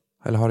 Nej.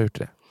 Eller har du gjort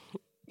det?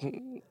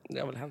 Det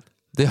har väl hänt.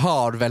 Det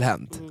har väl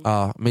hänt?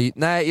 Ja, men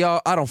nej, I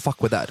don't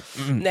fuck with that.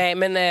 Nej,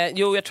 men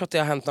jo, jag tror att det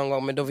har hänt någon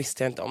gång, men då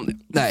visste jag inte om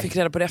det. Jag fick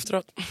reda på det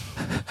efteråt.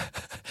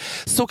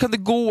 Så kan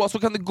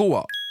det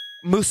gå.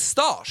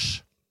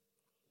 Mustasch.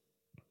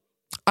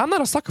 Anna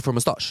har sagt för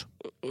mustasch.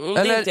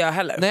 Det är inte jag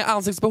heller. Nej,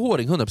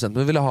 ansiktsbehåring 100%,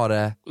 men vill ha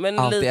det men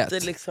alltid lite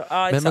ett. Liksom,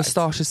 men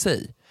mustasch i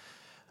sig.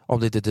 Om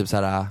det inte är typ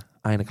såhär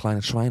eine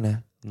kleine Schweine,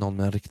 någon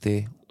med en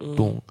riktig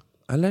dong.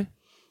 Eller?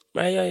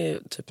 Nej, jag är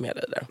typ med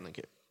dig där.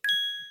 Okay.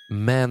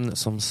 Män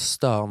som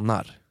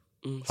stönar.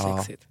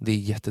 Sexigt. Det är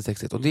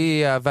jättesexigt. Och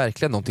det är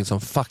verkligen någonting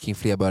som fucking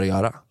fler bör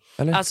göra.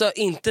 Eller? Alltså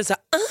inte så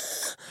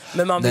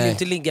men man vill ju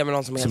inte ligga med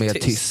någon som är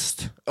helt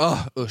tyst.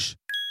 Usch.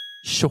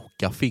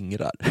 Tjocka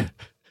fingrar.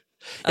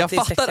 Jag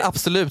fattar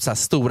absolut så här,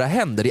 stora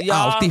händer. Det är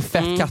alltid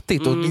fett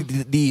kattigt och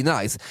det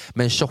är nice.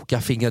 Men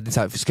tjocka fingrar, det är så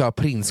här, ska jag ha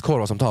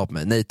prinskorvar som tar på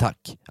mig? Nej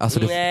tack. Alltså,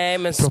 nej,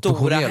 men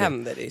stora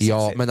händer är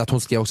ja, men att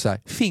hon skrev också så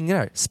här,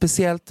 fingrar,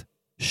 speciellt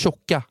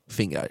tjocka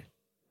fingrar.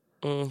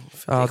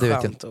 För det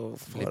är skönt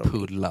att få dem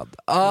pullad.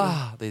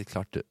 Det är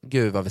klart.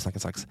 Gud vad vi snackar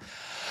sax.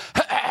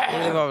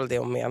 Det var väl det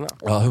hon menade.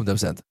 Ja,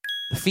 100%.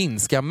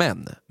 Finska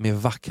män med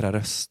vackra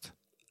röst.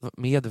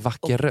 Med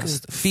vacker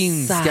röst.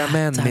 Finska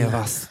män med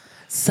vass.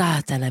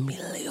 Satan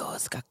Emilio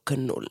ska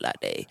knulla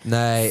dig.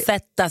 Nej.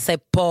 Sätta sig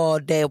på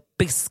dig och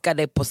piska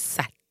dig på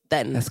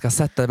sätten. Jag ska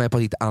sätta mig på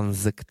ditt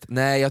ansikte.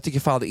 Nej, jag tycker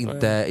fan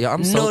inte.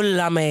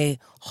 Nulla mig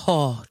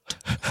hårt.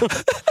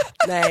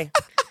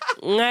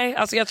 Nej,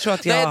 alltså jag tror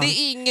att jag... Nej,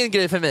 det är ingen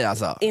grej för mig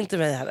alltså. Inte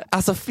mig heller.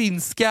 Alltså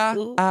finska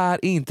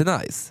är inte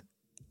nice.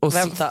 Och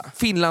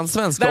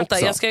finlandssvenska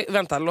också.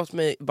 Vänta, låt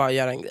mig bara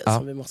göra en grej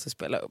som vi måste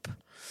spela upp.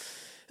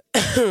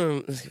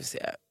 Nu ska vi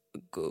se.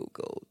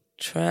 Google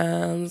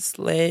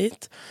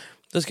Translate.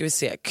 Då ska vi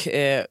se.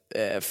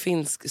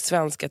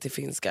 Svenska till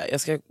finska.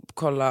 Jag ska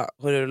kolla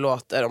hur det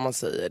låter om man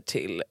säger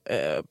till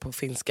på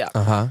finska.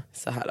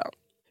 Så här.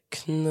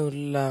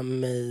 Knulla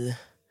mig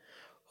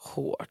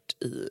hårt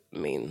i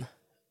min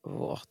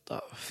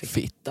våta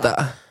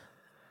fitta.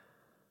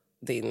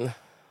 Din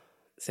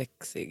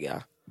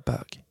sexiga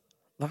bög.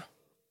 Va?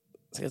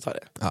 Ska jag ta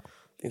det? Ja.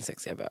 Din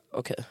sexiga bög,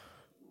 okej.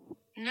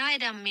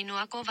 Naida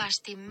minua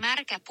kovasti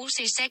märkä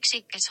pusi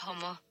seksikäs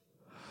homo.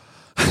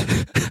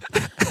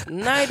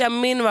 Naida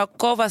minua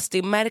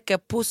kovasti märkä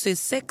pusi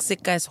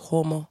seksikäs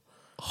homo.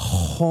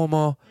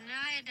 Homo.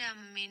 Naida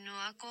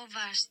minua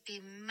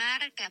kovasti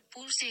märkä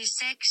pusi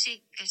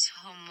seksikäs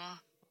homo.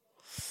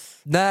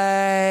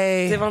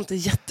 Nej. Det var inte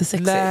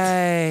jättesexigt.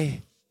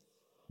 Nej.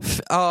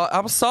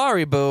 I'm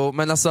sorry boo,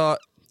 men alltså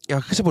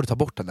jag kanske borde ta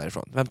bort den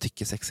därifrån. Vem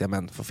tycker sexiga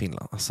män från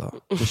Finland? Alltså,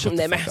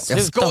 nej men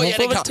jag skojar,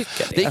 det är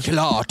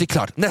klart. Det är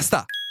klart.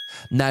 Nästa.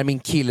 När min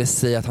kille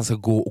säger att han ska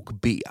gå och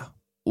be.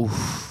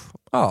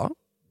 Ja.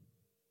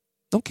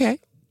 Okej.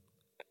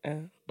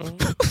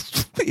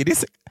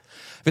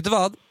 Vet du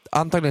vad?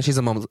 Antagligen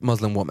she's a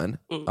Muslim woman.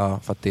 Ja,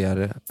 för att det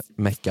är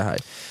Mecka här.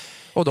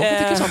 Och de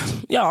tycker sånt.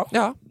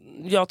 Ja.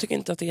 Jag tycker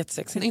inte att det är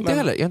jättesexigt. Inte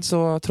heller, jag är inte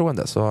så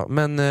troende. Så.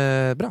 Men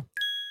bra.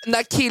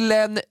 När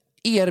killen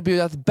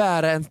erbjuder att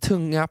bära en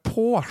tunga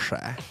på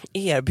sig.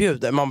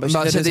 Erbjuder? Man bara,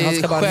 det är han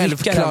ska bara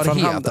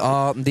självklarhet.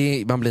 Ja,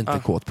 man blir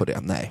inte kåt på det,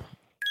 nej.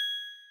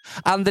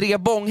 Andrea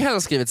Bånghäll har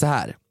skrivit så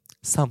här.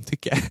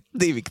 Samtycke,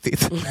 det är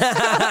viktigt.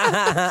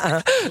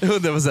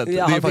 100%, det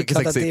är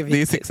faktiskt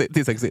sexigt. Det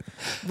är sexigt.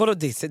 Vadå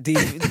det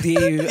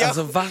är ju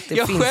alltså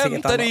jag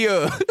skämtade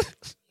ju.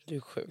 Du är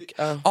sjuk.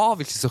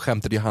 Obviously så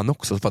skämtade ju han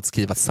också för att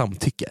skriva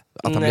samtycke.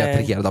 Att han blir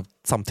attraherad av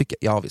samtycke.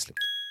 Ja, obviously.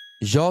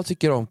 Jag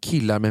tycker om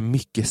killar med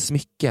mycket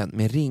smycken.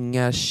 Med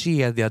ringar,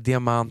 kedja,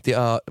 diamant i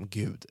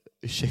Gud,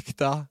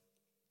 ursäkta?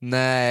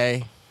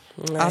 Nej.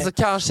 Alltså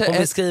kanske... Om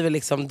vi skriver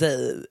liksom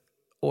dig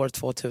år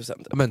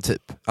 2000. Men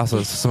typ.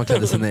 Alltså som jag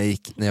klädde sig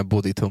när jag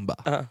bodde i Tumba.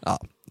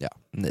 Ja,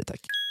 nej tack.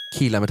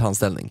 Killar med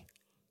tandställning.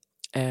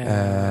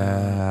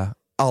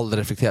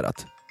 Aldrig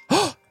reflekterat.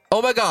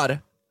 Oh my god!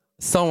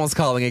 Someone's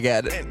calling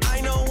again.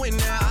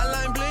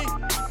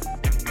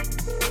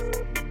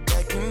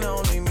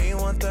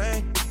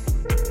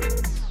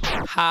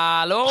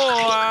 Hallå!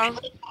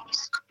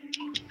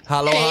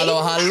 Hallå!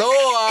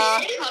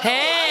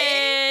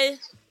 Hej!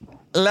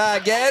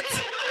 Läget?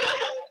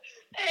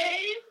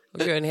 Hej!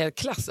 Du är en hel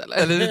klass eller?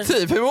 Eller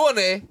typ, hur mår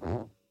ni? Det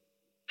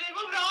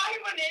var bra, hur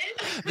mår ni?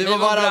 Vi var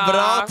bara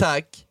bra,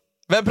 tack.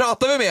 Vem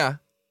pratar vi med?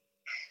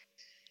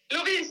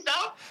 Lovisa.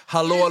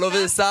 Hallå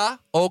Lovisa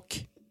och...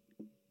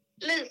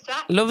 Lisa.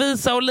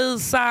 Lovisa och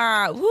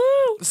Lisa!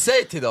 Woo!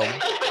 Säg till dem.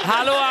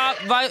 Hallå,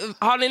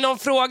 har ni någon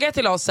fråga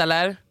till oss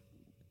eller?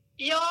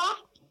 Ja.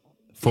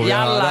 Får vi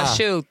Jalla, höra?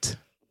 shoot.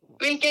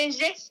 Vilken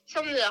gäst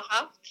som ni har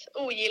haft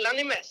ogillar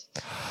ni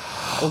mest?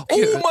 Oh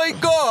my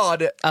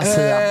god!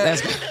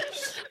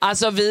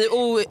 Alltså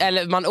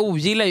man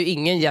ogillar ju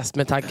ingen gäst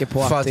med tanke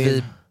på för att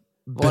vi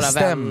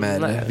bestämmer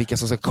vänner. vilka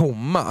som ska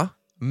komma.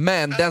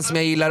 Men den som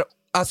jag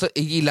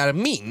gillar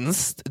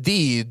minst, det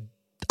är ju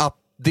att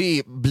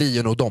det blir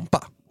ju nog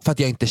Dompa. För att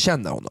jag inte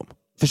känner honom.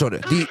 Förstår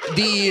du?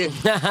 Det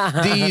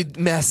är ju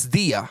mest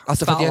det.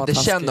 Alltså för att jag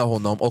inte känner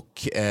honom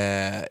och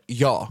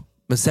ja.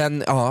 Men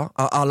sen,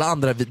 alla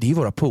andra, det är ju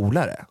våra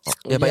polare.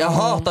 Jag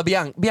hatar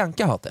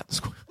Bianca hatar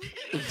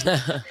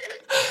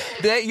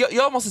jag.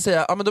 Jag måste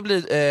säga, men då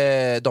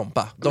blir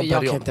Dompa. Jag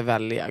kan inte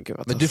välja.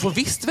 Men du får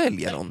visst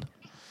välja någon.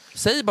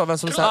 Säg bara vem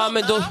som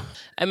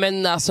säger.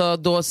 Men alltså,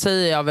 då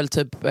säger jag väl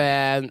typ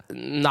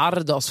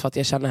Nardos för att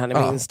jag känner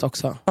henne minst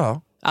också.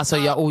 Ja. Alltså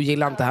jag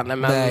ogillar inte henne,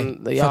 men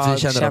nej, jag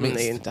känner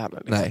ju inte henne.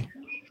 Liksom. Nej.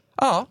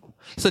 Ja,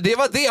 så det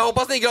var det. Jag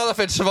hoppas ni är glada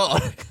för ett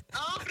svar.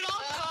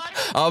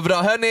 Ja,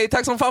 bra. Hörni,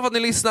 tack som fan för att ni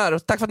lyssnar.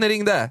 Tack för att ni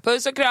ringde.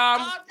 Puss och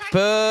kram.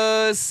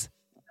 Puss.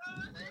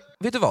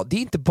 Vet du vad? Det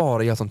är inte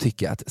bara jag som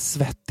tycker att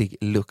svettig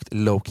lukt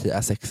low-key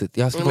är sexigt.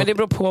 Men det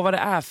beror på vad det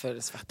är för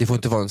svett. Det får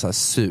inte vara en sån här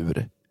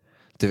sur,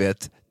 du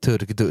vet,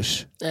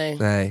 turkdusch.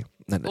 Nej.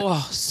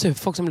 Sur.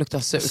 Folk som luktar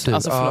surt.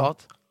 Alltså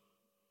förlåt.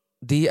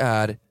 Det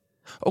är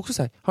också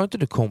så här, har inte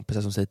du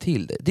kompisar som säger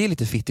till dig? Det är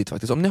lite fittigt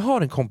faktiskt. Om ni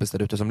har en kompis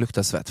där ute som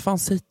luktar svett, fan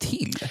säg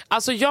till.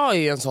 Alltså jag är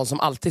ju en sån som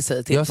alltid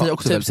säger till. Jag säger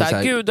också typ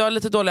såhär, gud du har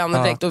lite dålig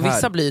andedräkt. Och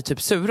vissa blir ju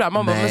typ sura.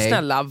 Man bara, men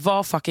snälla,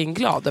 var fucking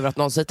glad över att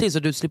någon säger till. Så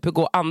du slipper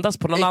gå och andas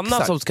på någon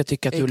annan som ska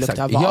tycka att du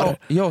luktar var.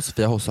 Jag och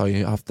Sofia Hoss har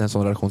ju haft en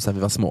sån relation sedan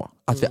vi var små.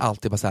 Att vi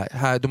alltid bara såhär,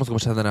 här, du måste gå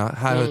på tänderna.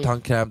 Här har du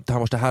tandkräm,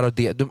 tandborste, här har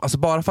det. Alltså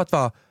bara för att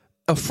vara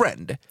a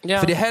friend.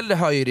 För det hellre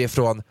hör ju det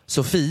från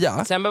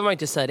Sofia. Sen behöver man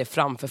inte säga det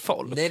framför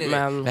folk. Nej.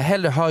 Men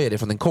hellre hör jag det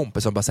från en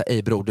kompis som bara säger,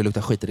 ej bror, du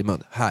luktar skit i din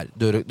mun. Här,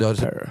 du har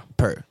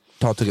purr.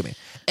 Ta tuggummi.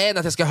 Än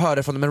att jag ska höra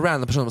det från en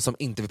random person som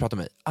inte vill prata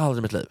med mig.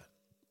 Aldrig i mitt liv.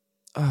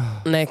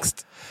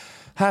 Next.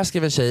 Här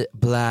skriver en tjej,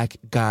 black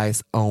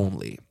guys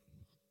only.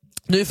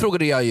 Nu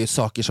frågade jag ju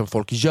saker som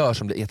folk gör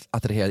som blir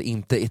attraherade,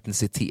 inte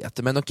etnicitet.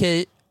 Men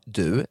okej,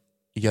 du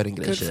gör en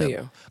grej. Good for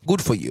you.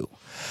 Good for you.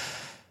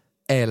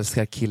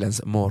 Älskar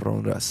killens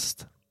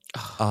morgonröst.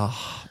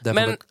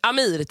 Men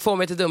Amir, 2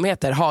 meter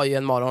dumheter, har ju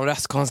en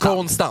morgonröst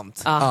konstant.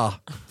 Fan,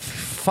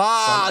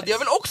 nice. Jag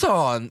vill också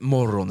ha en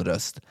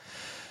morgonröst.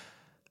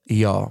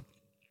 Ja.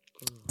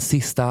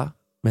 Sista,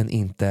 men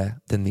inte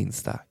den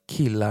minsta.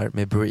 Killar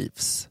med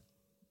briefs.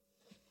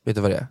 Vet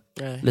du vad det är?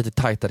 Nej. Lite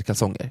tajtare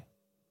kalsonger.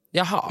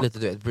 Jaha. Lite,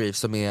 du vet, briefs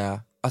som är...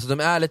 Alltså de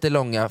är lite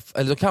långa,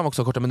 eller de kan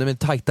också korta, men de är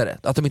tajtare.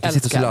 Att de inte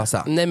sitter så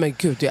lösa. Nej men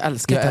gud, jag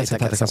älskar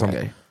tajta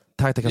kalsonger.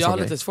 Jag har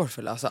lite svårt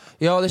för att läsa.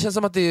 Ja, det känns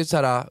som att det är så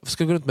här,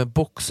 ska du gå runt med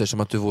boxer som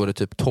att du vore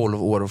typ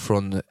 12 år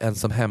från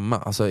ensam hemma.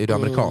 Alltså är du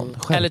amerikan?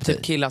 Eller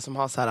typ killar som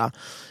har så här,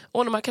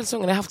 de här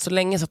kalsongerna har jag haft så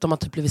länge så att de har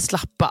typ blivit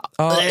slappa.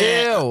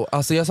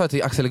 Alltså jag sa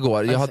till Axel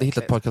igår, jag hade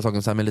hittat ett par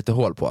kalsonger så här med lite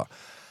hål på.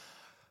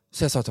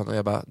 Så jag sa till honom,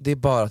 jag bara, det är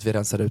bara att vi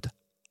rensar ut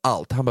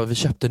allt. Han bara, vi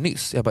köpte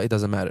nyss. Jag bara, it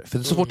doesn't matter.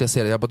 För så fort jag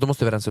ser det, jag bara, då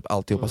måste vi rensa upp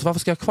alltihopa. Så varför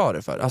ska jag ha kvar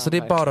det för? Alltså det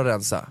är bara att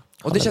rensa.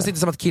 Och det känns inte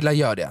som att killar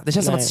gör det. Det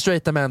känns som att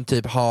straighta män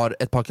typ har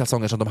ett par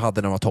kalsonger som de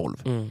hade när de var 12.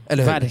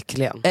 Eller hur?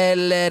 Verkligen.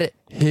 Eller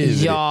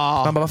hur?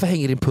 Ja. Man bara, varför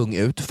hänger din pung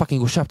ut? Fucking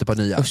gå och köp ett par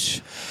nya.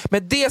 Usch.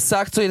 Med det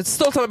sagt så är det ett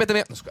stolt samarbete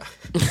med...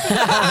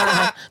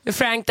 med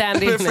Frank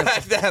Dandy. Med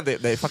Frank Dandy.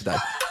 Nej, fuck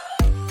that.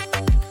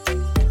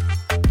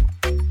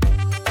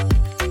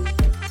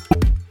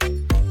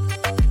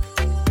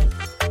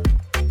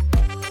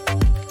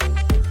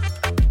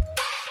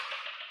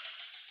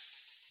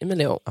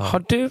 Emilio,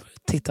 har du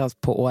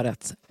tittat på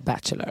årets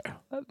Bachelor?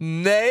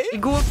 Nej.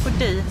 Igår på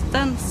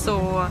dejten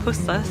så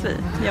pussades vi,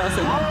 jag och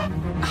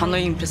Simon. Han har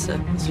ju i princip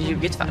så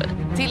ljugit för dig.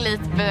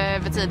 Tillit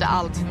betyder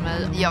allt för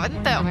mig. Jag vet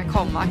inte om jag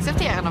kommer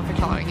acceptera någon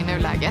förklaring i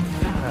nuläget.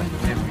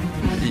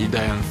 Ida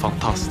är en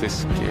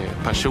fantastisk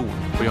person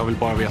och jag vill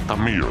bara veta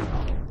mer.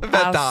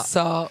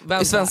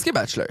 Vänta. I svenska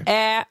Bachelor?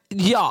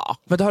 Ja.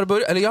 Men det har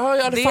börjat, eller jag har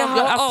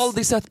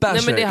aldrig sett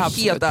Bachelor. Nej, men det har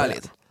helt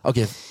ärligt.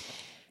 Okej.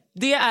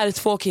 Det är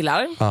 2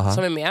 killar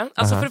som är med.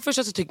 Alltså för det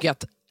första så tycker jag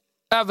att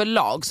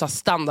överlag så har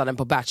standarden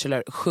på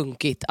Bachelor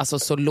sjunkit alltså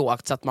så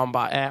lågt så att man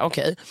bara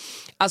okej.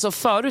 Alltså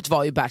förut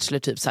var ju Bachelor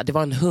typ såhär, det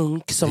var en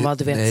hunk som var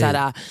du vet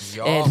såhär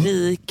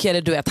rik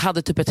eller du vet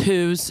hade typ ett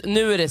hus.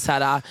 Nu är det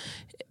såhär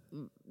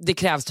det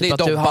krävs typ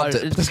att du har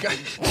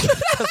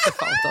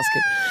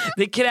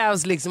det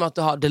krävs liksom att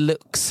du har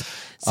deluxe.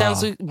 Sen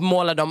så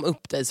målar de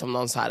upp dig som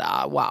någon så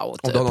här wow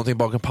typ. Om du har någonting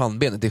bakom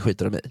pannbenet, det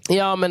skiter de i.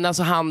 Ja men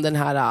alltså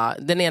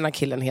den ena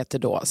killen heter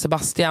då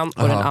Sebastian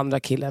och den andra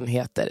killen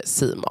heter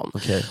Simon.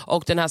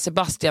 Och den här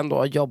Sebastian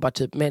då jobbar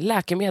typ med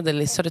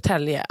läkemedel i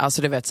Södertälje.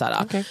 Alltså du vet så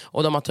här.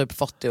 Och de har typ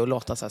fått det att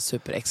låta så här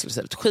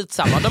superexklusivt.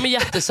 Skitsamma, de är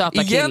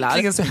jättesöta killar.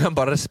 Egentligen så är han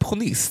bara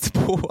receptionist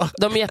på.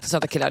 De är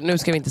jättesöta killar, nu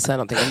ska vi inte säga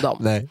någonting om dem.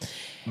 Nej.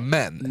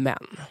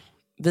 Men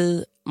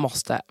vi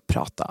måste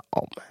prata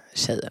om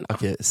tjejerna.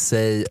 Okej,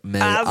 säg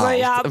mig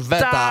allt.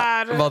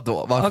 Vänta,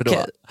 vadå? Varför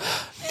då?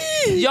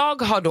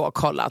 Jag har då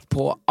kollat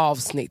på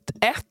avsnitt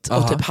 1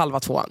 och typ halva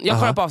 2. Jag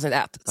kollar på avsnitt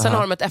 1. Sen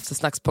har de ett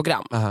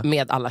eftersnacksprogram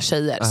med alla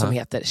tjejer som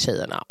heter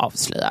Tjejerna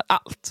avslöjar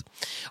allt.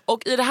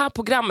 Och i det här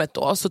programmet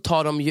då så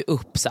tar de ju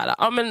upp så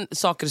här, men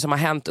saker som har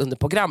hänt under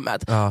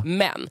programmet.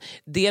 Men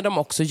det de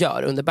också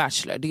gör under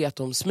Bachelor, det är att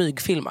de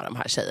smygfilmar de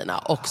här tjejerna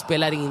och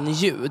spelar in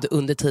ljud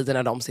under tiden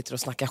när de sitter och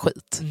snackar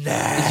skit.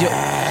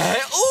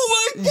 Nej!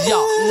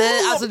 Ja,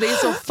 nej, alltså det är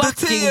så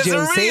fucking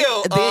juicy.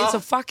 Det är så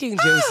fucking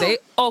juicy.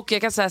 Och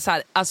jag kan säga så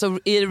här, alltså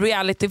i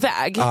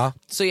realityväg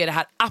så är det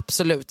här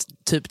absolut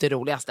typ det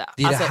roligaste.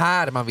 Det är alltså, det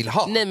här man vill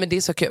ha. Nej men det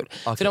är så kul.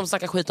 För de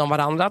snackar skit om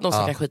varandra, de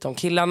snackar skit om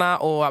killarna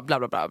och bla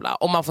bla bla bla.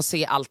 Och man får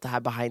se allt det här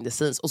behind the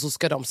scenes. Och så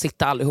ska de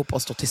sitta allihopa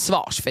och stå till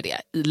svars för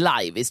det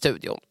live i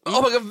studion.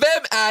 Oh my God,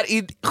 vem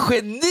är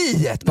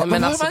geniet?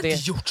 Men alltså har man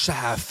inte gjort så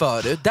här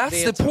förut?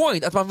 That's the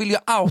point, att man vill ju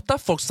outa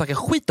folk som snackar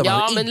skit om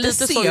varandra. Ja men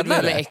lite så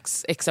gjorde vi med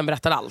exen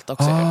berättar allt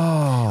också.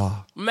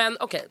 Men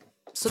okej.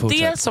 Så fortsätt.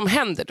 Det som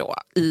händer då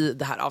i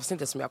det här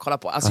avsnittet som jag kollar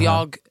på, alltså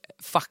jag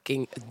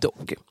fucking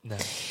dog. Nej.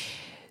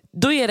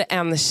 Då är det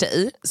en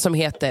tjej som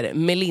heter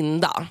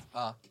Melinda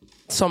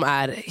som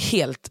är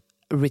helt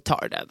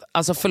retarded.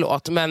 Alltså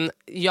förlåt, men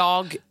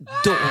jag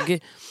dog.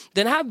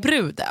 Den här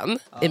bruden,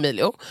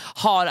 Emilio,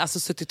 har alltså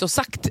suttit och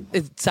sagt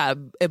så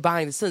här,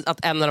 behind the scenes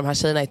att en av de här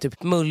tjejerna är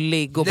typ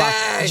mullig och bara,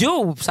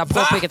 så här,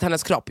 påpekat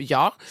hennes kropp.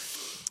 Ja.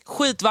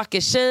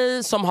 Skitvacker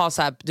tjej som har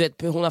så här, du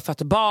vet, hon har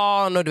fött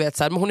barn och du vet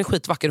så här, men hon är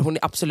skitvacker, hon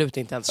är absolut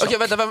inte ens tjock. Okej,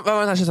 vänta, vem var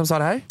den här tjejen som sa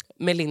det här?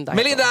 Melinda!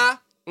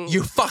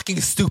 You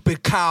fucking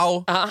stupid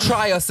cow.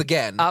 Try us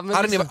again.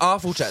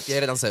 Fortsätt, jag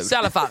är redan sur. Så i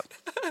alla fall,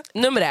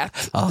 nummer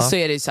 1 så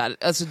är det ju så här,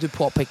 alltså du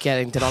påpekar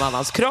inte någon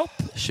annans kropp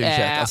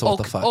 2021, alltså,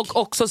 och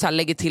också så här,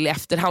 lägger till i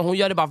efterhand. Hon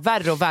gör det bara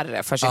värre och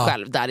värre för sig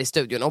själv där i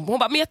studion. Och hon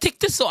bara, men jag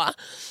tyckte så.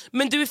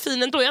 Men du är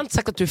fin ändå, jag har inte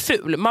sagt att du är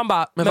ful. Man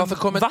bara, men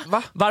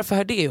varför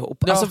hör det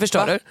ihop? Alltså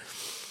förstår du?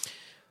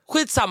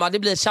 Skitsamma, det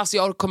blir tjass,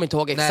 jag kommer inte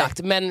ihåg exakt.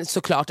 Nej. Men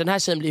såklart, den här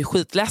tjejen blir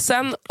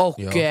skitledsen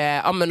och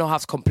har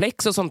haft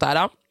komplex och sånt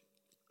där.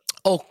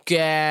 Och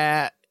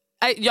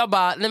jag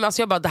bara,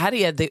 det här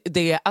är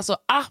det alltså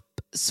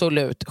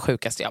absolut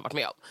sjukaste jag har varit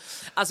med om.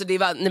 Alltså det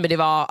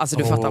var alltså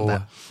du fattar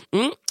inte.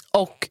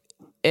 Och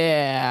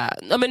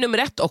men nummer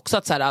 1 också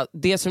att så här,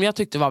 det som jag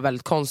tyckte var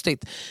väldigt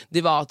konstigt,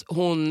 det var att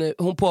hon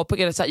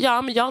påpekade så här,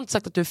 ja men jag har inte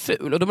sagt att du är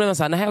ful. Och då blev man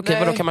så här, nej okej,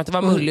 vadå, kan man inte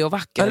vara mullig och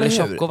vacker eller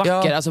tjock och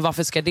vacker? Alltså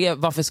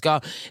varför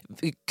ska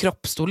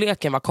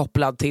kroppsstorleken vara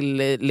kopplad till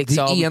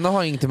liksom... Det ena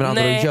har inte med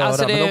andra att göra,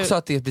 alltså men också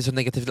att det blir så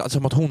negativt, alltså,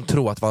 som att hon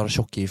tror att vara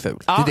tjock är ful.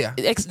 Ja, det är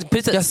det.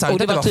 Precis. Och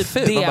det var typ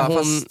ful. Det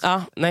hon...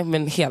 Ja, nej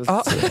men helt...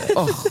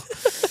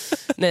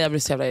 Nej, jag blir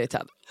så jävla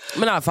irriterad.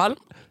 Men i alla fall.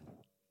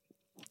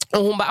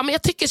 Och hon bara, men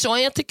jag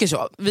tycker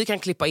så. Vi kan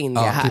klippa in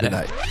det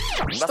här.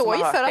 Jag står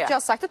ju för att jag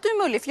har sagt att du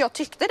är mullig, för jag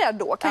tyckte det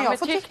då. Kan jag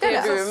få tycka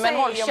det? Du, men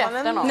håll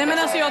käften. Nej men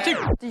alltså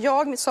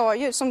jag sa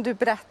ju, som du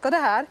berättade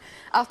här,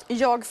 att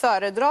jag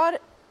föredrar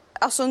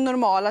alltså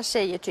normala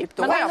tjejer typ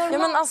då.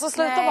 Men alltså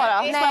sluta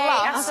bara.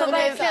 Nej, alltså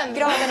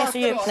graden är så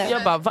djup nu.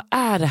 Jag bara, vad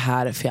är det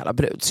här för jävla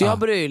brud? Så jag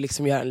började ju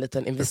liksom göra en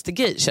liten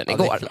investigation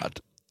igår.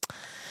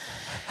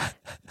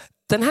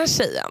 den här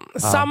tjejen,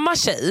 samma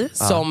tjej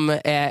som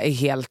är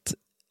helt,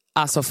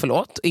 alltså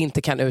förlåt,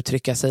 inte kan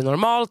uttrycka sig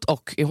normalt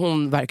och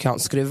hon verkar ha en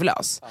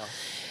skruvlös.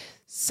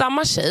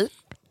 Samma tjej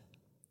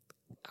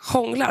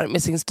hånglar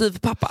med sin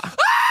styvpappa.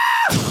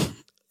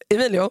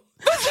 Emilio?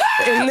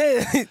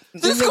 Nej.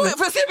 Du skojar,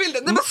 får jag se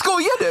bilden? Nej, men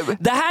skojar du?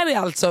 Det här är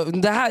alltså,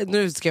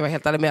 nu ska jag vara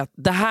helt ärlig med att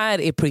det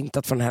här är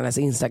printat från hennes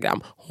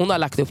Instagram. Hon har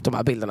lagt upp de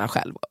här bilderna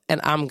själv.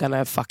 And I'm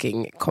gonna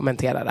fucking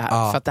kommentera det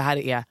här. För att det här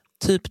är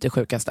typ det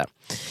sjukaste.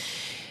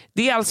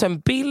 Det är alltså en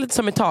bild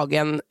som är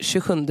tagen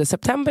 27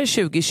 september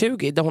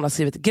 2020 där hon har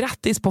skrivit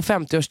grattis på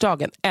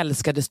 50-årsdagen,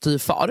 älskade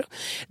styvfar.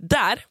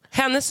 Där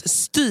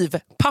hennes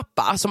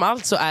styvpappa, som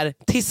alltså är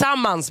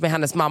tillsammans med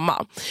hennes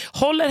mamma,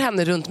 håller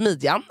henne runt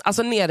midjan,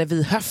 alltså nere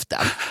vid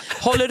höften.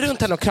 Håller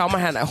runt henne och kramar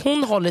henne.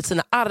 Hon håller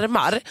sina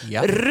armar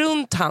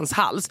runt hans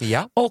hals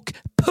och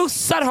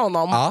pussar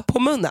honom på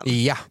munnen.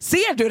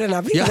 Ser du den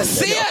här bilden? Jag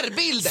ser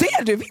bilden!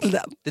 Ser du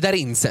bilden? Det där är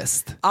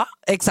incest. Ja,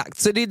 exakt.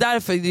 Så det är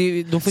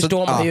därför, då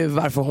förstår man ju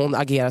varför hon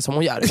agerar som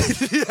hon gör.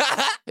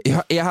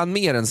 Är han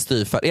mer än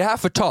styvfar? Är det här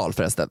förtal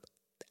förresten?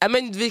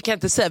 Men vi kan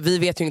inte säga, vi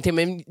vet ju ingenting.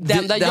 Men det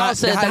enda jag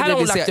säger, det här har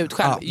hon lagt ut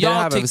själv. Det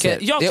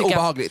är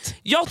obehagligt.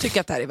 Jag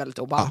tycker att det här är väldigt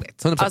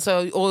obehagligt. Alltså,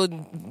 och,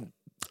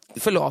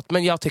 förlåt,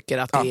 men jag tycker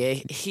att det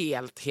är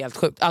helt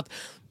sjukt. Att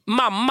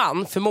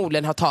mamman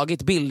förmodligen har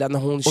tagit bilden när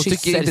hon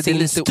kysser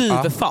sin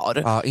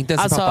styvfar. Inte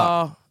ens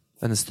pappa.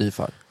 Men en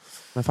styvfar.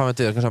 Men fan vet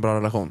du, jag kanske har en bra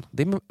relation.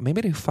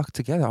 Maybe they fuck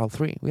together all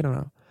three. We don't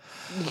know.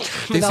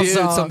 Det ser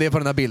ut som det är på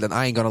den här bilden. I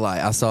ain't gonna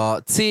lie.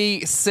 Alltså,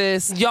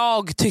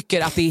 jag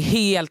tycker att det är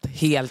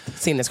helt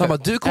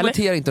sinnessjukt. Du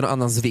kommenterar inte någon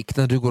annans vikt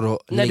när du går och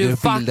lägger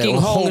upp bilder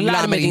och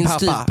hånglar med din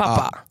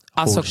styvpappa.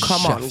 Alltså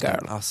come on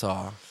girl.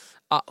 Alltså.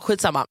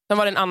 Skitsamma. Sen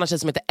var det en annan tjej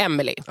som heter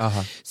Emily.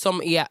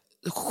 Som är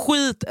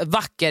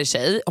skitvacker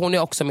tjej. Hon är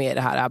också med i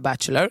det här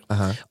Bachelor.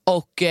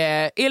 Och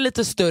är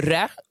lite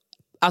större.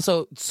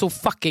 Alltså så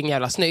fucking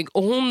jävla snygg.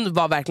 Och hon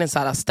var verkligen så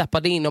här,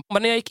 steppade in. Och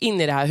när jag gick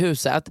in i det här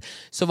huset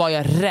så var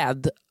jag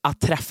rädd att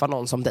träffa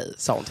någon som dig,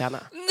 sa hon till henne.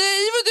 Nej,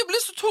 men det blir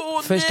så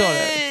tåligt. Förstår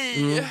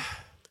du?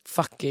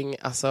 Fucking,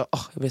 alltså,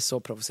 jag blir så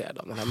provocerad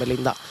av den här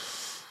Melinda.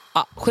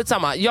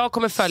 Skitsamma, jag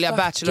kommer följa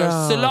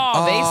Bachelor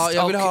slaviskt.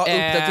 Jag vill ha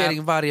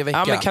uppdatering varje vecka.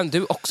 Ja, men kan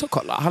du också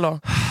kolla? Hallå?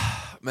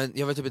 Men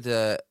jag vet typ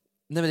inte.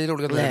 Nej, men det är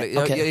roligt.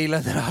 Jag gillar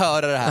inte att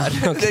höra det här.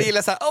 Jag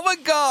gillar såhär, oh my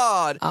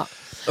god.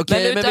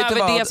 Men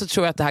utöver det så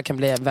tror jag att det här kan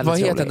bli väldigt roligt. Vad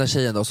heter den där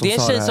tjejen då? Det är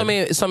en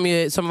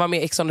tjej som var med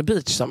i Ex on the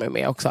Beach som är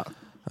med också.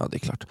 Ja, det är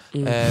klart.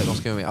 De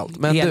ska ju med allt.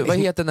 Men du, vad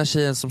heter den där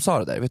tjejen som sa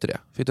det där? Vet du det?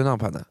 Fick du namn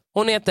på henne?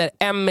 Hon heter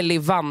Emily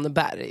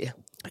Wannberg.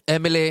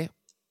 Emily,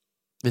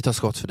 vi tar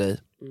skott för dig.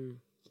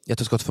 Jag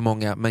tar skott för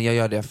många, men jag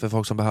gör det för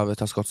folk som behöver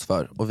ta skott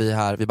för. Och vi är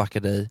här, vi backar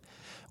dig.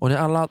 Och ni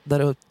alla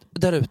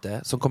där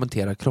ute som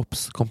kommenterar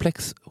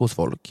kroppskomplex hos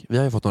folk. Vi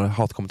har ju fått några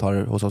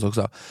hatkommentarer hos oss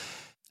också.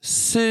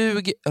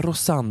 Sug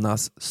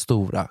Rosannas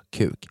stora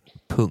kuk.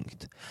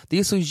 Punkt. Det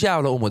är så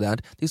jävla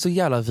omodernt. Det är så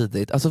jävla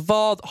vidrigt. Alltså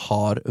vad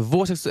har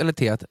vår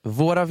sexualitet,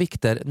 våra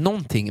vikter,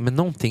 någonting med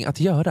någonting att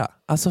göra?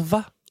 Alltså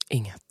va?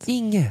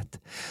 Inget.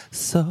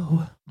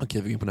 Så.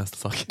 Okej, vi går in på nästa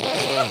sak.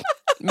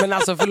 Men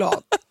alltså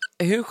förlåt.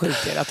 Hur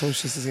sjukt är det att hon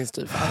kysser sin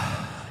styvfar?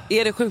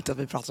 Är det sjukt att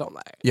vi pratar om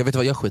det här? Jag vet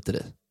vad jag skiter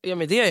i. Ja,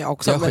 men det gör jag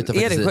också. Men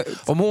är det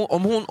sjukt? Om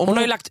hon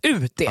har ju lagt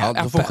ut det. Ja,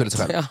 då får hon skylla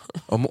sig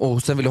själv.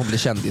 Och sen vill hon bli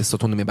kändis så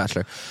att hon är med i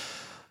Bachelor.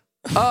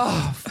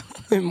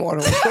 Hur mår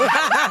hon?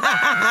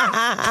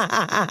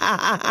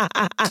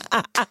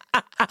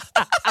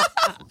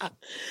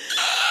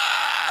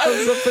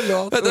 Alltså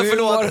förlåt. Vänta,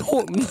 hur mår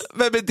hon?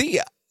 Vem är det?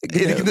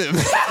 Är det Gnu?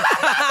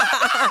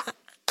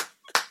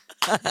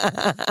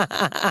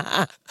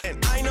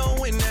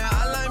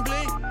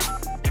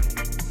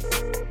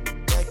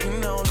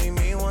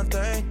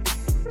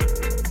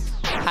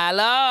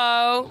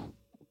 Hallå!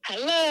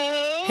 Hallå!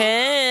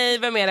 Hej,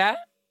 vem är det?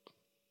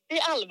 Det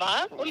är Alva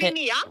och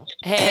Linnea.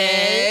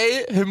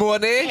 Hej! Hur mår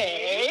ni?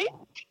 Hej!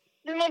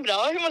 Vi mår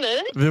bra, hur mår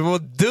ni? Vi mår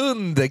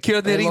dunder, kul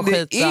att ni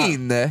ringde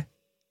in.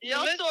 Ja,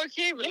 så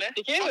kul.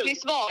 Jättekul att ni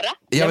svarar.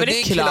 Ja, men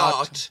det är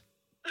klart.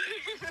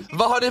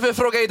 Vad har ni för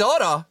fråga idag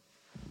då?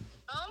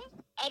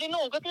 Är det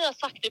något ni har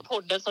sagt i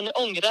podden som ni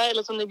ångrar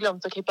eller som ni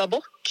glömt att klippa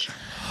bort?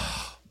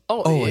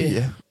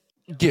 Oj.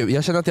 Gud,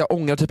 jag känner att jag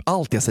ångrar typ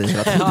allt jag säger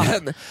hela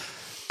tiden.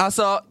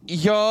 Alltså,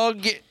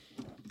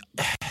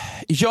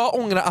 jag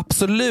ångrar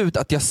absolut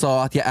att jag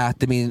sa att jag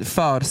äter min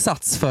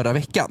försats förra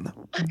veckan.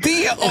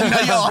 Det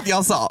ångrar jag att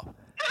jag sa.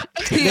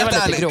 Helt det var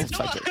lite ärligt. grovt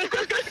faktiskt.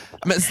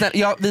 Men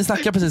vi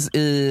snackade precis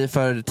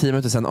för 10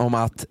 minuter sedan om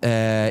att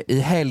i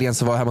helgen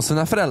så var jag hemma hos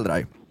sina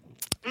föräldrar.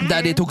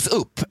 Där det togs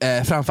upp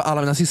framför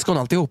alla mina syskon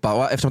och alltihopa.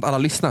 Och eftersom att alla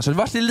lyssnar så det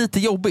var lite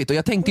jobbigt. Och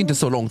jag tänkte inte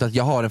så långt att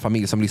jag har en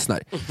familj som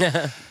lyssnar.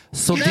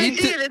 Så det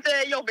är lite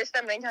jobbig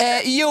stämning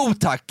kanske. Jo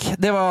tack,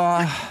 det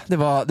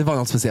var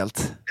något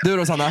speciellt. Du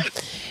Rosanna?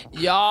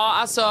 Ja,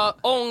 alltså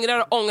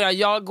ångra.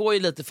 Jag går ju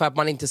lite för att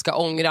man inte ska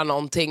ångra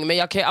någonting. Men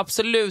jag kan ju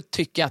absolut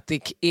tycka att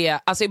det är,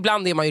 alltså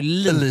ibland är man ju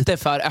lite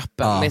för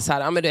öppen med så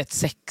här, men du vet,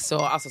 sex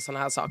och alltså såna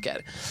här saker.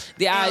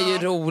 Det är ju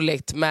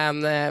roligt,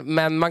 men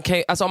man kan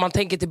ju, alltså om man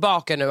tänker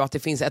tillbaka nu att det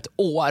finns ett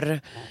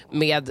år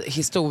med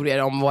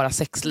historier om våra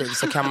sexliv,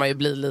 så kan man ju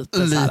bli lite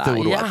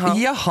oroad.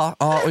 Jaha,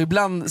 ja, och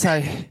ibland så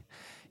här.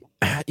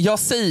 Jag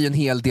säger ju en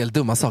hel del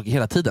dumma saker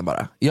hela tiden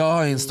bara. Jag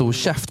har ju en stor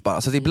käft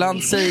bara. Så att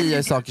ibland säger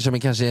jag saker som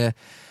kanske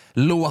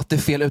låter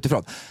fel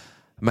utifrån.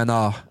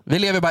 Men vi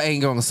lever bara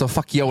en gång, så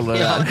fuck you det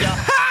där.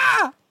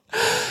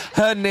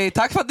 Hörni,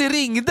 tack för att ni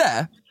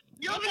ringde.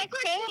 Ja,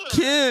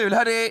 kul,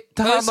 hörni.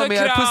 Ta hand om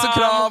er. Puss och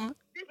kram.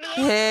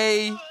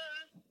 Hej.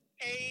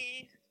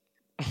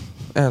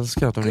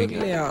 Älskar att de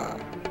ringer.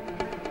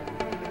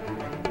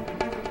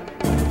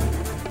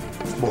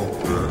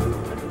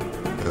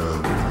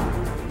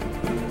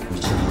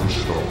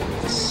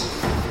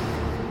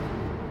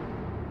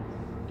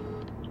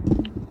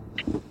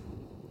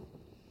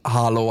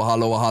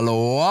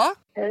 Hallå.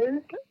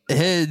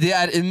 Hej, det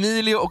är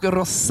Emilio och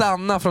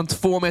Rosanna från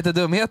 2 meter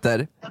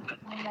dumheter.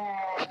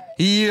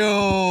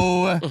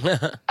 Jo.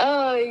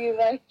 Oj,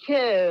 vad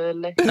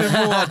kul.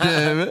 Hur mår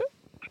du?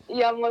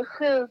 Jag mår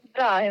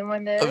skitbra, hur mår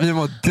ni? Vi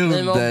mår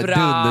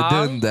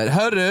dunder.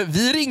 Hörru,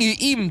 vi ringer ju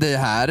in dig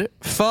här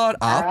för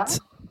att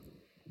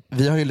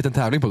vi har ju en liten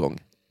tävling på gång.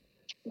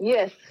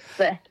 Yes.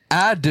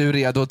 Är du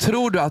redo?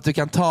 Tror du att du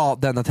kan ta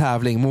denna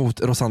tävling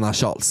mot Rosanna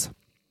Charles?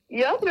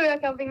 Jag tror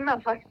jag kan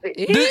vinna faktiskt.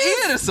 Du,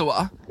 är det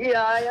så?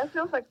 Ja, jag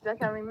tror faktiskt jag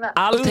kan vinna.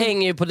 Allt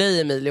hänger ju på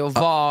dig, Emilio.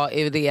 Vad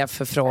är det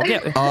för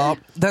frågor? Ja,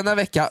 denna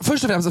vecka.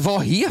 Först och främst,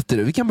 vad heter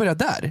du? Vi kan börja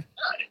där.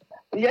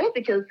 Jag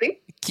heter Katie.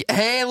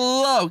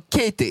 Hello,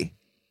 Katie.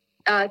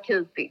 Ja,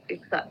 Katie,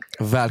 exakt.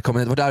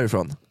 Välkommen. Vart är du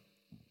ifrån?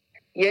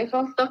 Jag är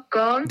från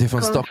Stockholm. Du är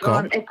från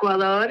Stockholm? Från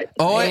Ecuador.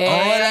 Oj,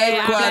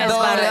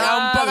 Ecuador.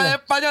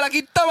 Española,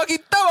 quitamos.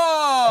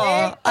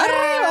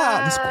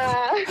 Arriba.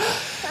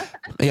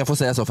 Jag får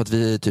säga så för att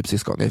vi är typ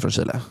syskon. Jag är från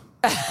Chile.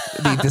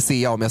 Det är inte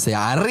se om jag säger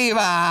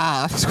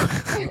arriba.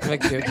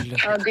 Vad kul.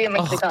 Ja, det är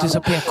mexikan. Du är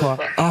så PK.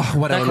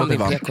 Whatever, kom din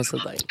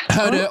PK-sida.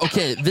 Hörru,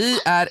 okej.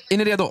 Är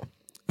ni redo?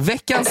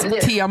 Veckans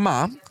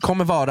tema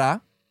kommer vara: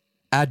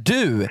 är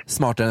du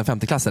smartare än en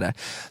 50-klassare?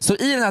 Så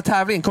i den här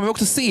tävlingen kommer vi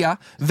också se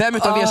vem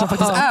utav er som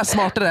faktiskt är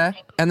smartare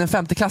än en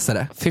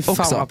 50-klassare. Fy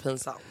fan vad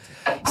pinsamt.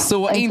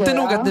 Så inte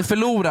nog att ni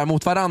förlorar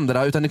mot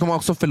varandra, utan ni kommer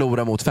också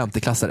förlora mot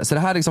 50-klassare. Så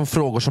det här är liksom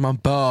frågor som man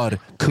bör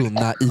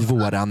kunna i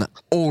våran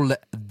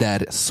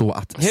ålder. Så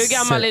att hur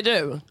gammal är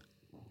du?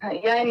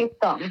 Jag är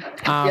 19.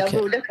 Jag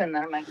borde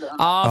kunna de här grejerna.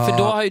 Ja, för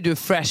då har ju du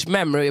fresh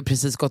memory och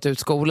precis gått ut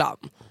skolan.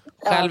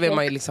 Själv är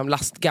man ju liksom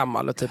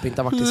lastgammal och typ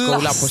inte har varit i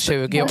skolan på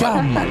 20 år.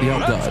 Gammal,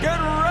 jag dör.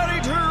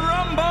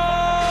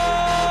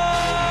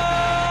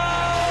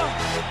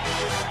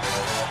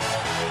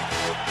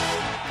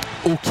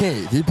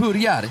 Okej, vi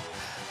börjar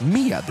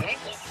med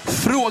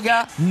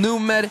fråga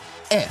nummer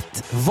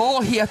 1.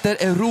 Vad heter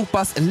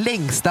Europas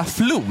längsta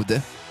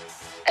flod?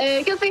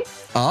 Katie.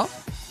 Ja.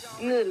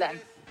 Nilen.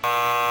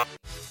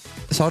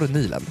 Sa du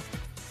Nilen?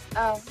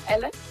 Ja,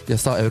 eller? Jag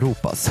sa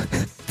Europas.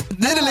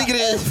 Nilen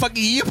ligger i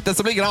fucking Egypten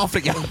som ligger i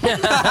Afrika.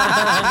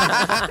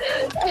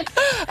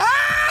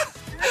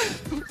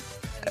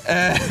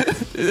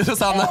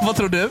 Rosanna, vad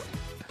tror du?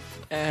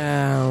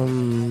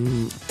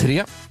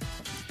 3,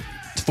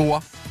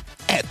 2,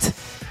 1.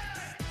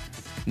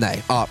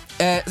 Nej,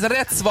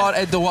 rätt svar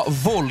är då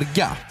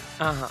Volga.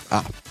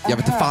 Jag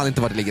vet fan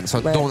inte var det ligger, så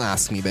don't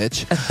ask me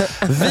bitch.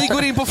 Vi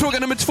går in på fråga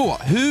nummer 2.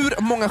 Hur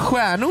många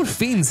stjärnor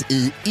finns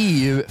i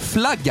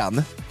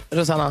EU-flaggan?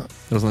 Rosanna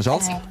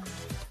Charles?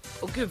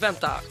 Gud,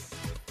 vänta.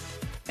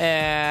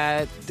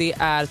 Det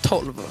är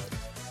 12.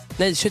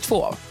 Nej,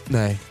 22.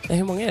 Nej,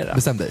 hur många är det?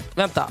 Bestäm dig.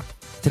 Vänta.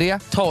 3.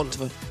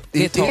 12.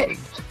 Det är 12. Okej.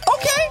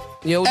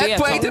 Jo, det är 1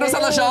 poäng till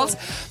Rosanna Charles.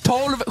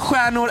 12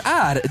 stjärnor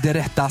är det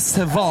rätta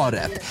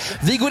svaret.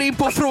 Vi går in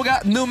på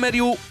fråga nummer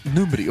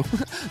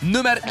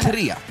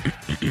 3.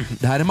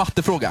 Det här är en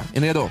mattefråga.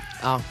 Är ni redo?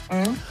 Ja.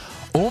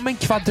 Om en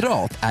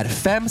kvadrat är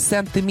 5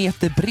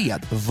 centimeter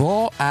bred,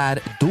 vad är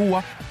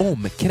då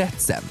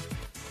omkretsen?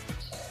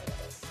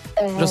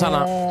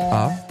 Rosanna.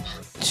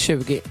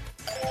 20.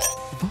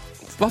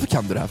 Varför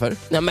kan du det här för?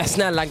 Ja, men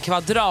snälla, en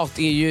kvadrat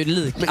är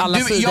ju alla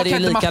sidor är ju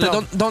lika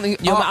långa.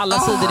 Men alla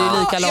sidor är ju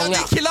lika långa. Ja,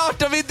 det är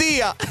klart av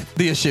det.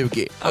 Det är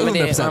 20.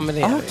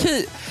 100%.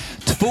 Okej.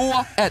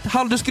 2-1.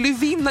 Hall, du skulle ju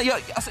vinna. Grejen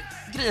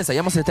är så här,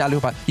 jag måste säga till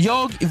allihopa.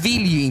 Jag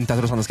vill ju inte att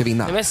Rosanna ska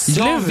vinna.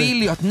 Jag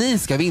vill ju att ni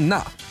ska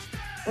vinna.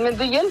 Men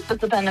du hjälper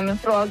typ henne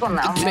med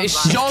frågorna.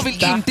 Jag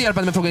vill inte hjälpa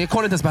henne med frågorna. Jag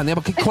kollar inte ens på henne.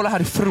 Jag bara kollar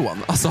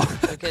härifrån.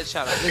 Okej,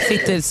 kör. Vi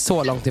sitter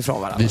så långt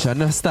ifrån varandra. Vi kör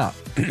nästa.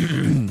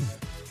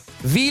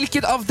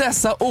 Vilket av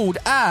dessa ord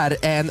är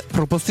en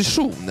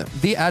proposition?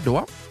 Det är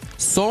då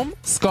som,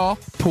 ska,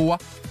 på,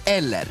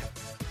 eller.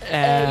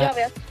 Jag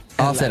vet.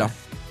 Ja, säg då.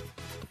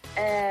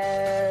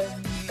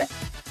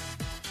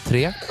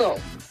 3,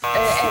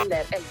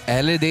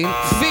 Eller din.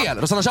 Fel.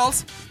 Rosanna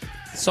Charles?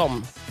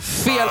 Som.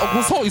 Fel, och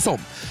hon sa ju som.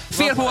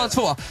 Fel på båda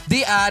två.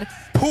 Det är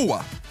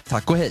på.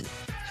 Tack och hej.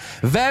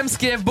 Vem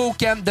skrev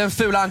boken Den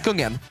fula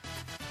ankungen?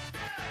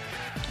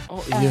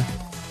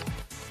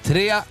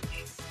 3,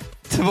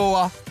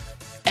 2,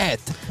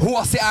 1.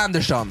 H.C.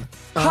 Andersson.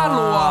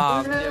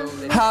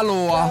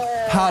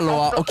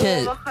 Hallå,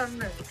 okej.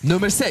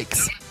 Nummer 6.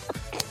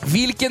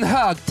 Vilken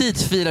högtid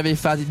firar vi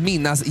för att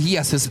minnas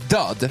Jesus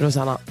död?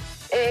 Rosanna.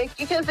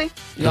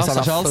 Jag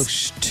sa Charles.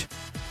 Först.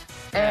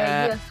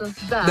 Jesus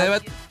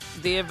död.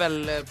 Det är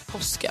väl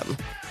påsken.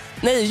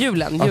 Nej,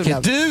 julen. Okej,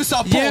 du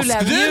sa påsk.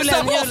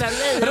 Julen.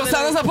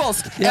 Rosanna sa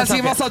påsk.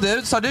 Älskling, vad sa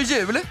du? Sa du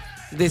jul?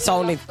 Det sa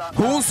hon inte.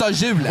 Hon sa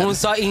julen. Hon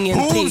sa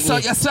ingenting.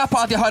 Jag svär på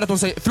att jag hörde att hon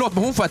sa... Förlåt,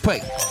 men hon får ett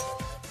poäng.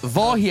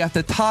 Vad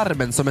heter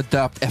tarmen som är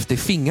döpt efter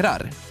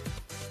fingrar?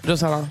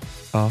 Rosanna.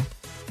 Ja.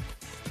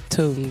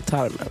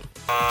 Tumtarmen.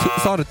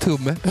 Sa du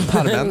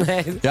tumtarmen?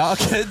 Nej. Ja,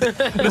 okej.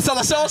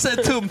 Rosanna Charles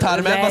säger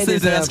tumtarmen. Vad säger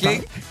du,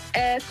 älskling?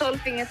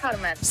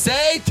 12-fingertarmen.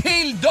 Säg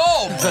till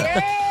dem!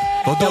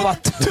 Vadå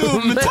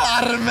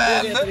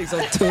tumtarmen? Jag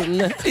liksom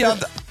tunn.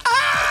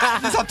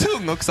 Du sa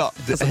tung också.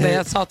 Nej,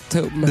 jag sa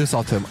tum. Du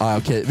sa tum.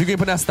 Okej. Vi går in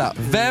på nästa.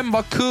 Vem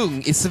var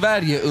kung i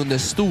Sverige under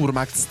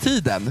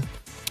stormaktstiden?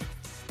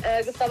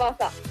 Gustav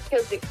Vasa.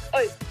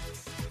 Oj.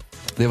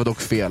 Det var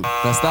dock fel.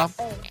 Nästa.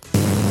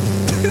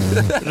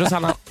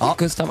 Rosanna.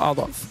 Gustav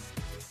Adolf.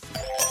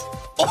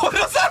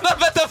 Rosanna,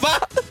 vänta, va?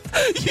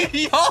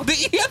 Ja,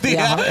 det är det!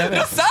 Ja,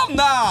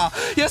 Rosanna!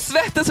 Jag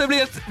svettas och blir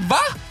helt... Va?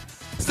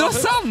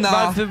 Rosanna!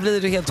 Varför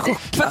blir du helt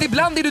chockad? För att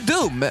ibland är du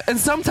dum.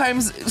 And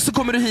sometimes så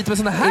kommer du hit med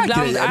såna här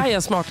ibland grejer. Är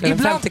jag smartare än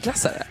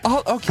 50-klassare.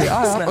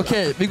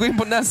 Okej. Vi går in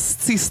på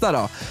näst sista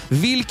då.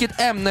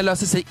 Vilket ämne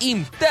löser sig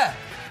inte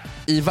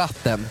i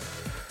vatten?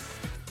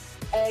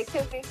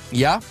 Kupi.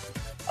 Ja.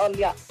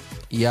 Olja.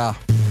 Ja.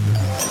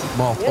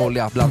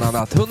 Matolja bland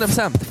annat.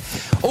 100%.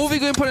 Och vi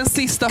går in på den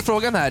sista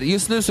frågan här.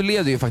 Just nu så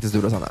leder ju faktiskt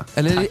du, Rosanna.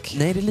 Eller nej,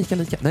 det är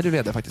lika. Nej, du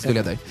leder faktiskt. Du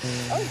leder.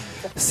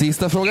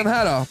 Sista frågan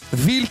här då.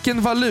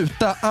 Vilken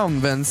valuta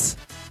används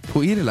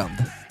på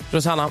Irland?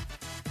 Rosanna.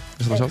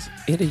 Charles?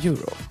 Är det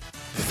euro?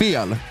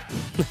 Fel.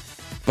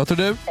 Vad tror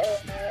du?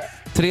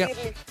 3.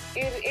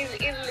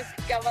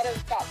 Irländska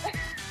valutan.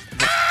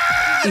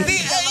 Det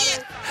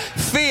är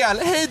fel.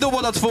 Hej då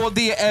båda två.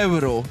 Det är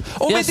euro.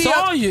 Och jag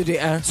sa ju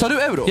det. Sa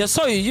du euro? Jag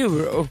sa ju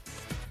euro.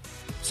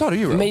 Sa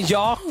du euro? Men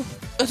ja.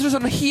 Jag tror du sa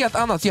något helt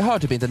annat. Jag hör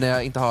typ inte när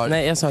jag inte har...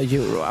 Nej, jag sa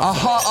euro.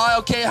 Aha,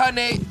 okej,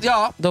 hörni.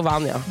 Ja. Då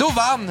vann jag. Då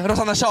vann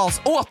Rosanna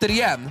Charles.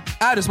 Återigen.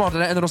 Är du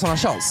smartare än Rosanna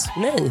Charles?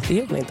 Nej, det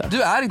är hon inte.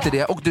 Du är inte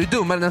det. Och du är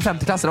dummare än en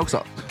 50-klassare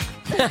också.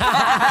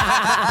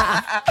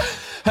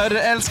 Hörru,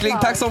 älskling,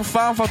 tack som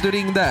fan för att du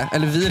ringde.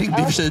 Eller vi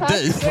ringde i och för sig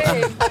dig.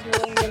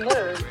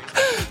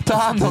 Ta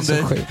hand om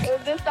dig.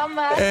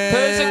 Detsamma.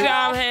 Puss och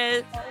kram,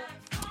 hej.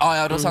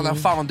 Ja, Rosanna,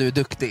 fan du är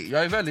duktig.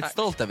 Jag är väldigt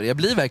stolt över det. Jag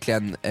blir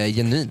verkligen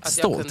genuint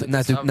stolt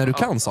när du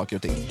kan saker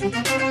och ting.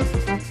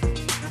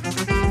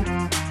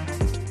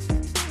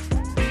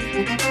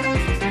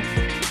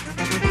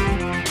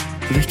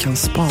 Vi kan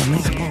spana.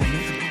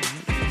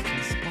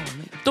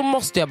 Då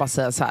måste jag bara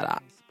säga så här.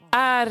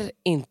 Är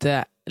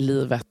inte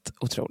livet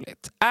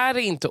otroligt? Är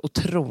det inte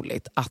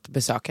otroligt att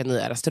besöka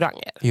nya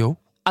restauranger? Jo.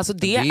 Alltså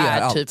det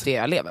är typ det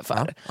jag lever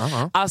för.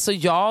 Alltså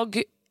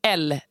jag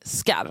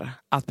älskar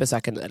att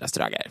besöka nya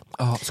restauranger.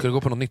 Ska du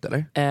gå på något nytt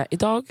eller?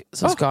 Idag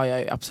så ska jag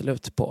ju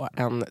absolut på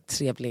en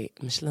trevlig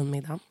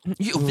Michelin-middag.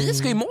 Jo, vi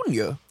ska imorgon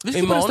ju.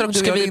 Imorgon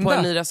ska vi på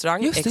en ny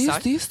restaurang.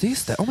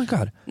 Just det. Oh my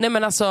god. Nej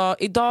men alltså,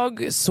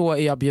 idag så är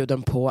jag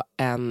bjuden på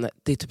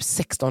det är typ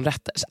 16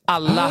 rätter.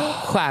 Alla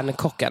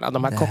stjärnkockarna,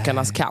 de här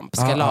kockarnas kamp,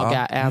 ska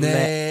laga en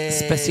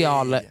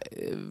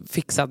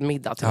specialfixad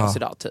middag till oss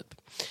idag typ.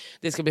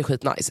 Det ska bli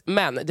skitnice.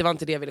 Men det var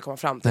inte det jag ville komma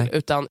fram till.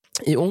 Utan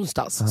i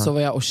onsdags så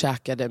var jag och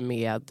käkade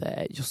med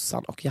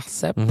Jossan och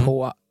Jasse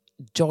på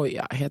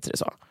Gioia, heter det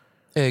så?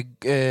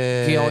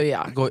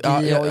 Gioia.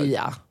 Ja,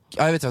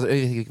 jag vet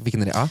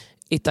vilken är det.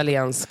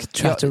 Italiensk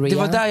trattoria.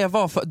 Det var där jag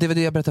var. Det var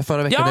det jag berättade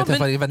förra veckan. Jag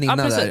träffade en väninna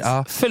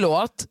där.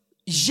 Förlåt.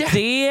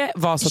 Det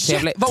var så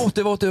trevligt. Vad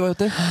åt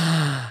du?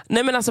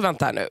 Nej men alltså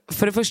vänta här nu.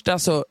 För det första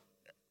så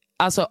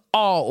alltså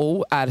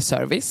AO är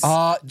service.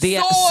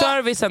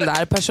 Servicen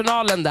där,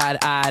 personalen där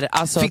är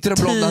alltså fick du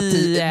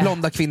den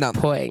blonda kvinnan?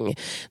 Poäng.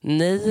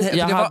 Nej,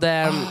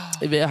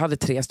 jag hade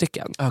 3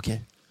 stycken. Okay.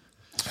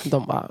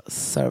 De bara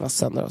servas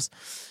sönder oss.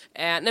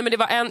 Nej men det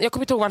var jag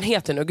kommer inte ihåg vad han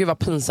heter nu, gud vad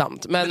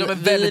pinsamt. Men de är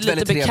väldigt, vi är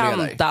lite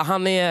bekanta.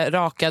 Han är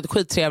rakad,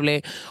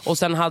 skittrevlig. Och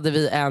sen hade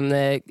vi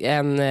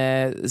en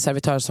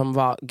servitör som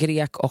var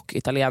grek och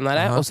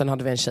italienare. Och sen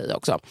hade vi en tjej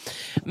också.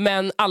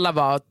 Men alla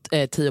var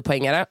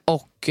 10-poängare.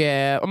 Och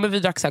men vi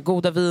drack så här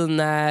goda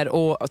viner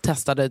och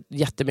testade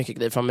jättemycket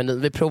grejer från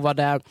menyn. Vi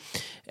provade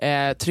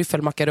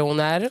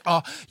tryffelmakaroner.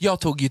 Ja, jag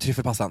tog ju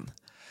tryffelpastan.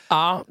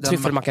 Ja,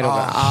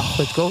 tryffelmakaroner. Ja,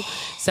 skitgod.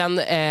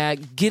 Sen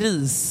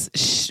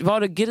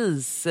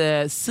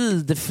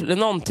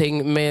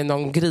någonting med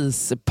någon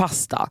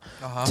grispasta.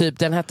 Typ,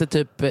 den hette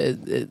typ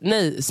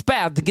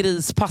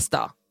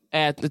spädgrispasta.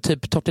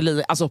 Typ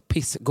tortellini, alltså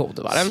pissgod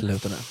var den.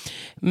 Sluta nu.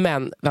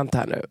 Men vänta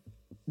här nu.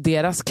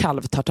 Deras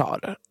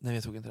kalvtartar. Nej,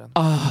 jag tog inte den.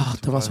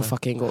 Den var så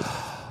fucking god.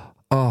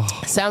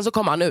 Sen så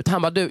kom han ut.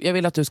 Han bara, jag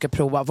vill att du ska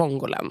prova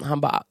vongolen.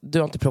 Han bara, du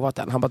har inte provat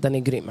den. Han bara, den är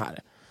grym här.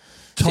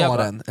 Ta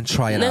den and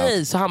try it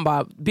out. Så han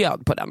bara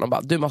bjöd på den och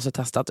bara, du måste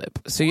testa typ.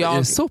 Så jag, är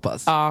det så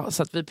pass? Ja,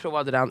 så att vi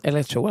provade den. Eller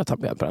jag tror att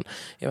han bjöd på den.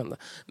 Jag vet inte.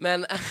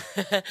 Men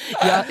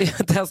jag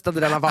testade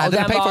den och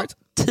den var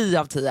 10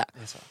 av 10.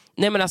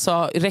 Nej men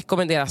alltså,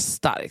 rekommenderas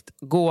starkt.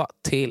 Gå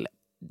till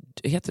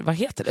vad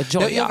heter det?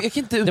 Joya. Jag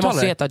kan inte uttala det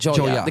måste heta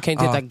Joya. Det kan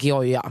inte heta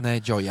Gioia.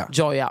 Nej,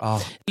 Joya.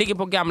 Ligger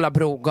på Gamla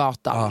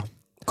Brogatan.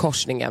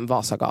 Korsningen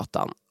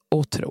Vasagatan.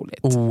 Otroligt.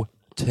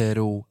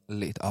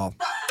 Otroligt, ja.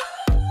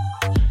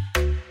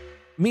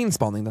 Min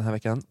spaning den här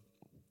veckan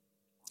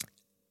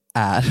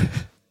är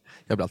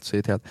jag blir alltid så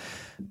irriterad.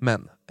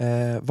 Men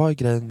vad är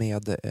grejen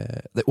med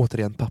det,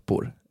 återigen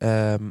pappor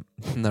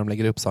när de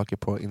lägger upp saker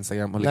på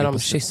Instagram och när de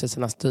kysser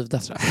sina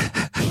styvdöttrar.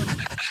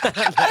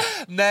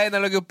 Nej, när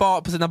de lägger upp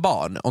på sina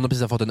barn om de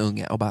precis har fått en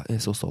unge och bara, jag är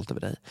så stolt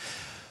över dig.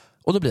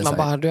 Och då blir man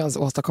bara, har du ens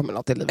åstadkommit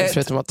något i livet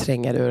förutom att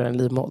tränga ur en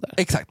livmoder?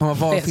 Exakt, man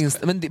bara,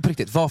 men på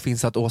riktigt, vad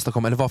finns att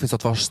åstadkomma eller vad finns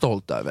att vara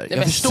stolt över?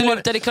 Jag förstår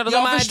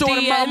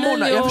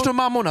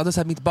mammorna, det är så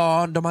här, mitt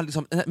barn, de har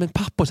liksom, men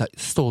pappor är så här,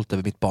 stolt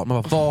över mitt barn.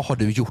 Man bara, vad har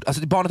du gjort?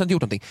 Alltså barnet har inte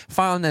gjort någonting.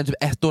 Fan, är typ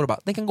 1 år och bara,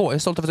 den kan gå, jag är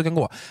stolt över att du kan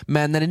gå.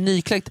 Men när det är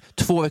nykläckt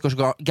 2 veckors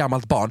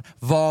gammalt barn,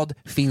 vad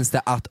finns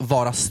det att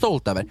vara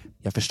stolt över?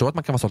 Jag förstår att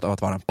man kan vara stolt över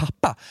att vara en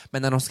pappa,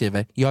 men när de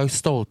skriver, jag är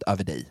stolt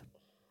över dig.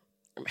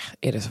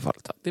 Är det så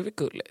farligt? Det är väl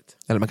gulligt.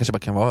 Eller man kanske bara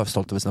kan vara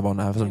stolt över sina barn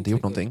även fast de inte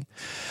gjort någonting.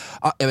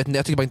 Jag vet inte,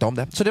 jag tycker bara inte om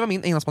det. Så det var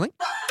min ena spaning.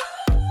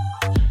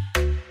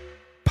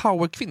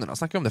 Powerkvinnorna,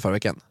 snackade vi om det förra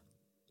veckan?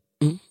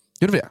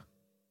 Gjorde vi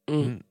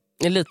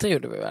det? Lite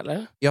gjorde vi,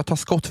 eller? Jag tar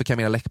skott för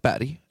Camilla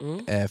Läckberg.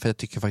 För jag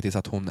tycker faktiskt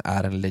att hon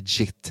är en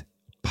legit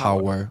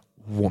power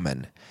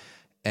woman.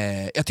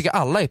 Jag tycker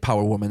alla är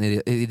power woman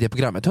i det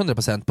programmet,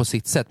 100% på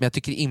sitt sätt. Men jag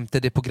tycker inte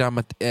det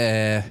programmet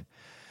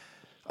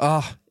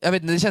jag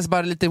vet inte, det känns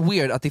bara lite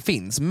weird att det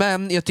finns.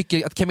 Men jag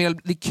tycker att det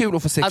är kul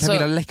att få se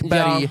Camilla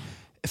Läckberg.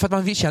 För att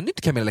man känner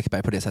inte Camilla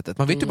Läckberg på det sättet.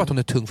 Man vet ju bara att hon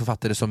är tung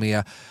författare som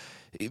är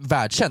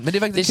världskänd.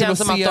 Men det känns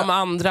som att de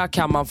andra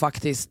kan man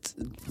faktiskt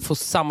få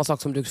samma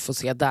sak som du får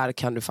se där,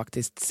 kan du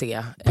faktiskt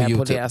se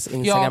på deras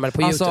Instagram eller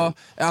på YouTube.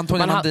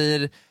 Antonija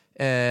Mandir,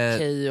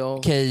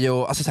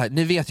 Keyyo. Alltså så här,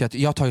 ni vet ju att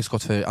jag tar ju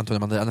skott för Antonija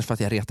Mandir, annars för att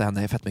jag retar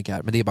henne fett mycket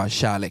här. Men det är bara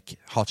kärlek,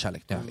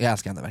 hatkärlek. Jag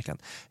älskar henne verkligen.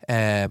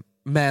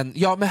 Men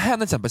med henne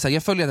till exempel, så här,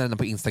 jag följer henne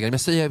på Instagram,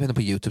 jag ser henne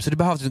på YouTube, så det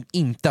behövs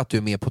inte att du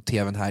är med på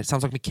tvn här.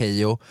 Samma sak med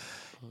Keyyo.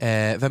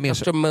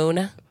 Dr.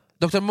 Mona.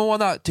 Dr.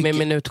 Mona med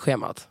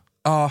minutschemat.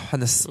 Ja,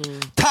 hennes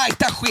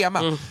tajta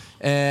schema.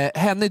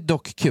 Henne är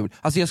dock kul.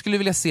 Alltså jag skulle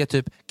vilja se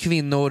typ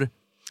kvinnor.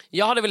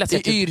 Jag hade velat se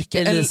typ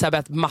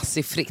Elisabeth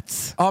Massi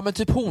Fritz. Ja, men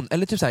typ hon,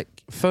 eller typ såhär,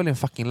 följ en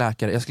fucking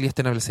läkare. Jag skulle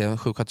jättegärna vilja se en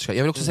sjuksköterska.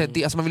 Jag vill också säga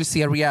det, alltså man vill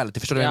se reality,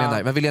 förstår du vad jag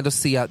menar? Man vill ändå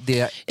se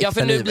det äkta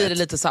för nu livet. Blir det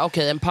lite såhär,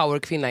 okej, en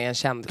powerkvinna är en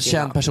känd kvinna.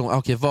 Känd person,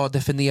 okej, vad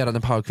definierar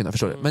en powerkvinna,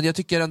 förstår du? Men jag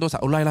tycker ändå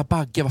såhär, och Laila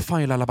Bagge, vad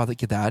fan är Laila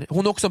Bagge där?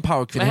 Hon är också en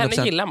powerkvinna. Men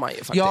henne gillar man ju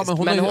faktiskt. Ja,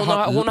 men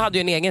hon hade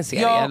ju en egen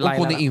serie. Ja, och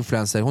hon är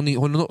influencer. Hon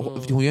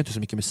gör inte så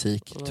mycket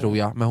musik, tror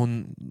jag, men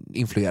hon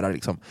influerar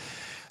liksom.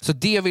 Så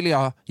det vill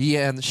jag ge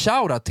en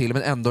shoutout till,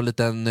 men ändå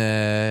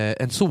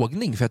en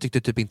sågning, för jag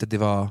tyckte typ inte det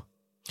var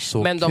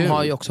så men kul. De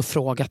har ju också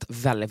frågat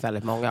väldigt,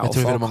 väldigt många. Jag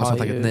tror det är många som har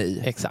tackat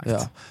nej. Exakt.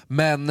 Ja.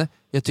 Men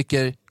jag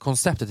tycker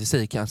konceptet i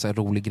sig är en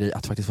rolig grej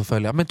att faktiskt få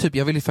följa. Men typ,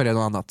 jag vill följa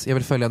något annat. Jag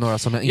vill följa några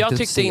som jag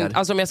inte ser.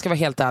 Alltså om jag ska vara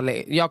helt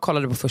ärlig, jag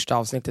kollade på första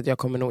avsnittet, jag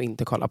kommer nog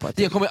inte kolla på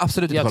det. Jag kommer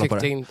absolut inte kolla på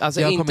det.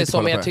 Alltså jag inte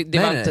som jag tyckte,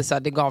 det var inte så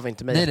här, det gav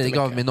inte mig. Nej, det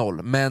gav mig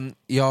 0. Men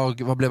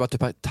jag blev bara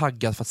typ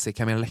taggad för att se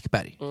Camilla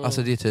Läckberg.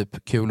 Alltså det är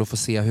typ kul att få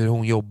se hur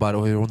hon jobbar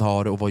och hur hon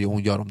har det och vad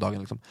hon gör om dagen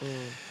liksom.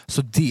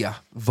 Så det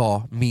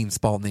var min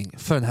spaning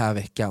för den här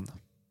veckan.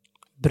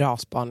 Bra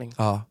spaning.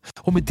 Ja.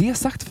 Och med det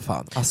sagt för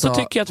fan. Alltså, så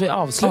tycker jag att vi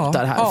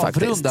avslutar här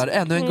faktiskt. Avrundar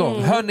ännu en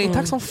gång. Hörni,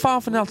 tack som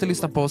fan för att ni alltid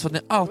lyssnar på oss. För att ni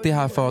alltid är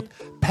här för att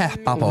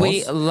peppa på oss.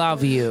 We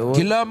love you.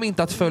 Glöm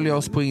inte att följa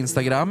oss på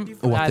Instagram.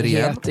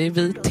 Återigen. Där heter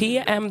vi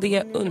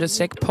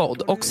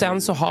TMD_podd. Och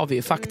sen så har vi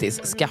ju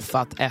faktiskt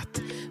skaffat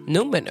ett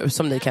nummer nu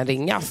som ni kan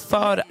ringa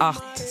för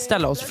att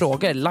ställa oss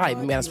frågor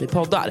live medan vi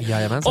poddar.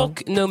 Jajamensan.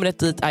 Och numret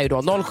dit är ju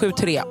då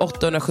 073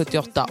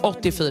 878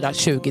 84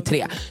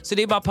 23. Så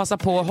det är bara att passa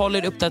på, håll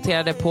er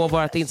uppdaterade på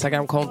vårt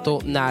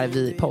Instagramkonto när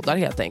vi poddar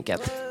helt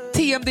enkelt.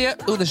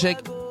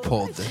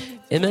 TMD_podd.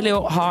 Emilio,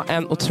 ha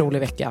en otrolig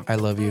vecka. I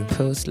love you.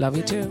 Puss, love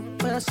you too.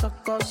 Baby.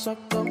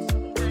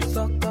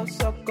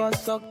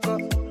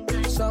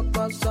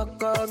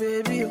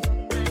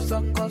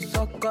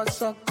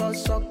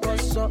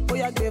 Oh,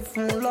 yeah, give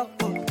him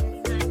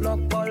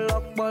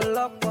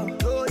lock up,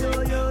 baby.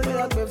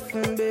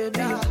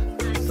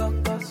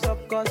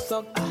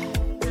 Sucker.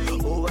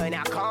 Oh, when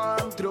I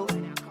come through,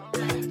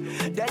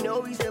 they know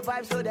we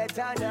survive, so they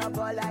turn up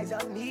all eyes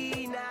on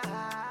me now.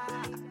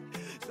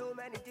 So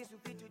many things we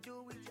fit to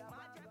do with your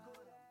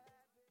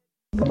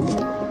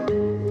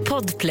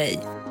Podplay.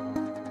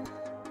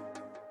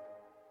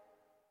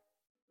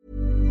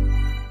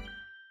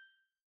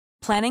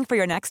 Planning for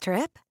your next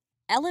trip?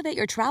 Elevate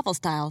your travel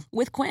style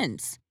with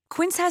Quince.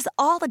 Quince has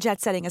all the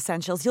jet-setting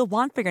essentials you'll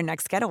want for your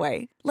next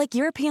getaway, like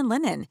European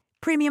linen,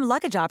 premium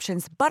luggage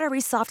options,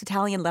 buttery soft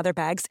Italian leather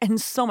bags, and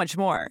so much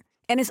more.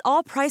 And is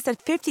all priced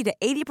at 50 to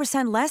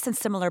 80% less than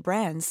similar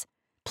brands.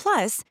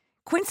 Plus,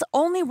 Quince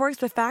only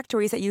works with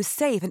factories that use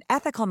safe and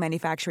ethical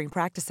manufacturing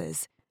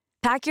practices.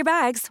 Pack your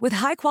bags with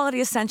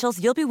high-quality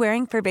essentials you'll be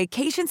wearing for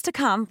vacations to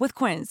come with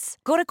Quince.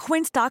 Go to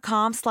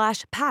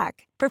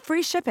quince.com/pack for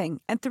free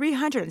shipping and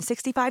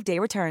 365-day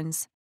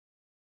returns.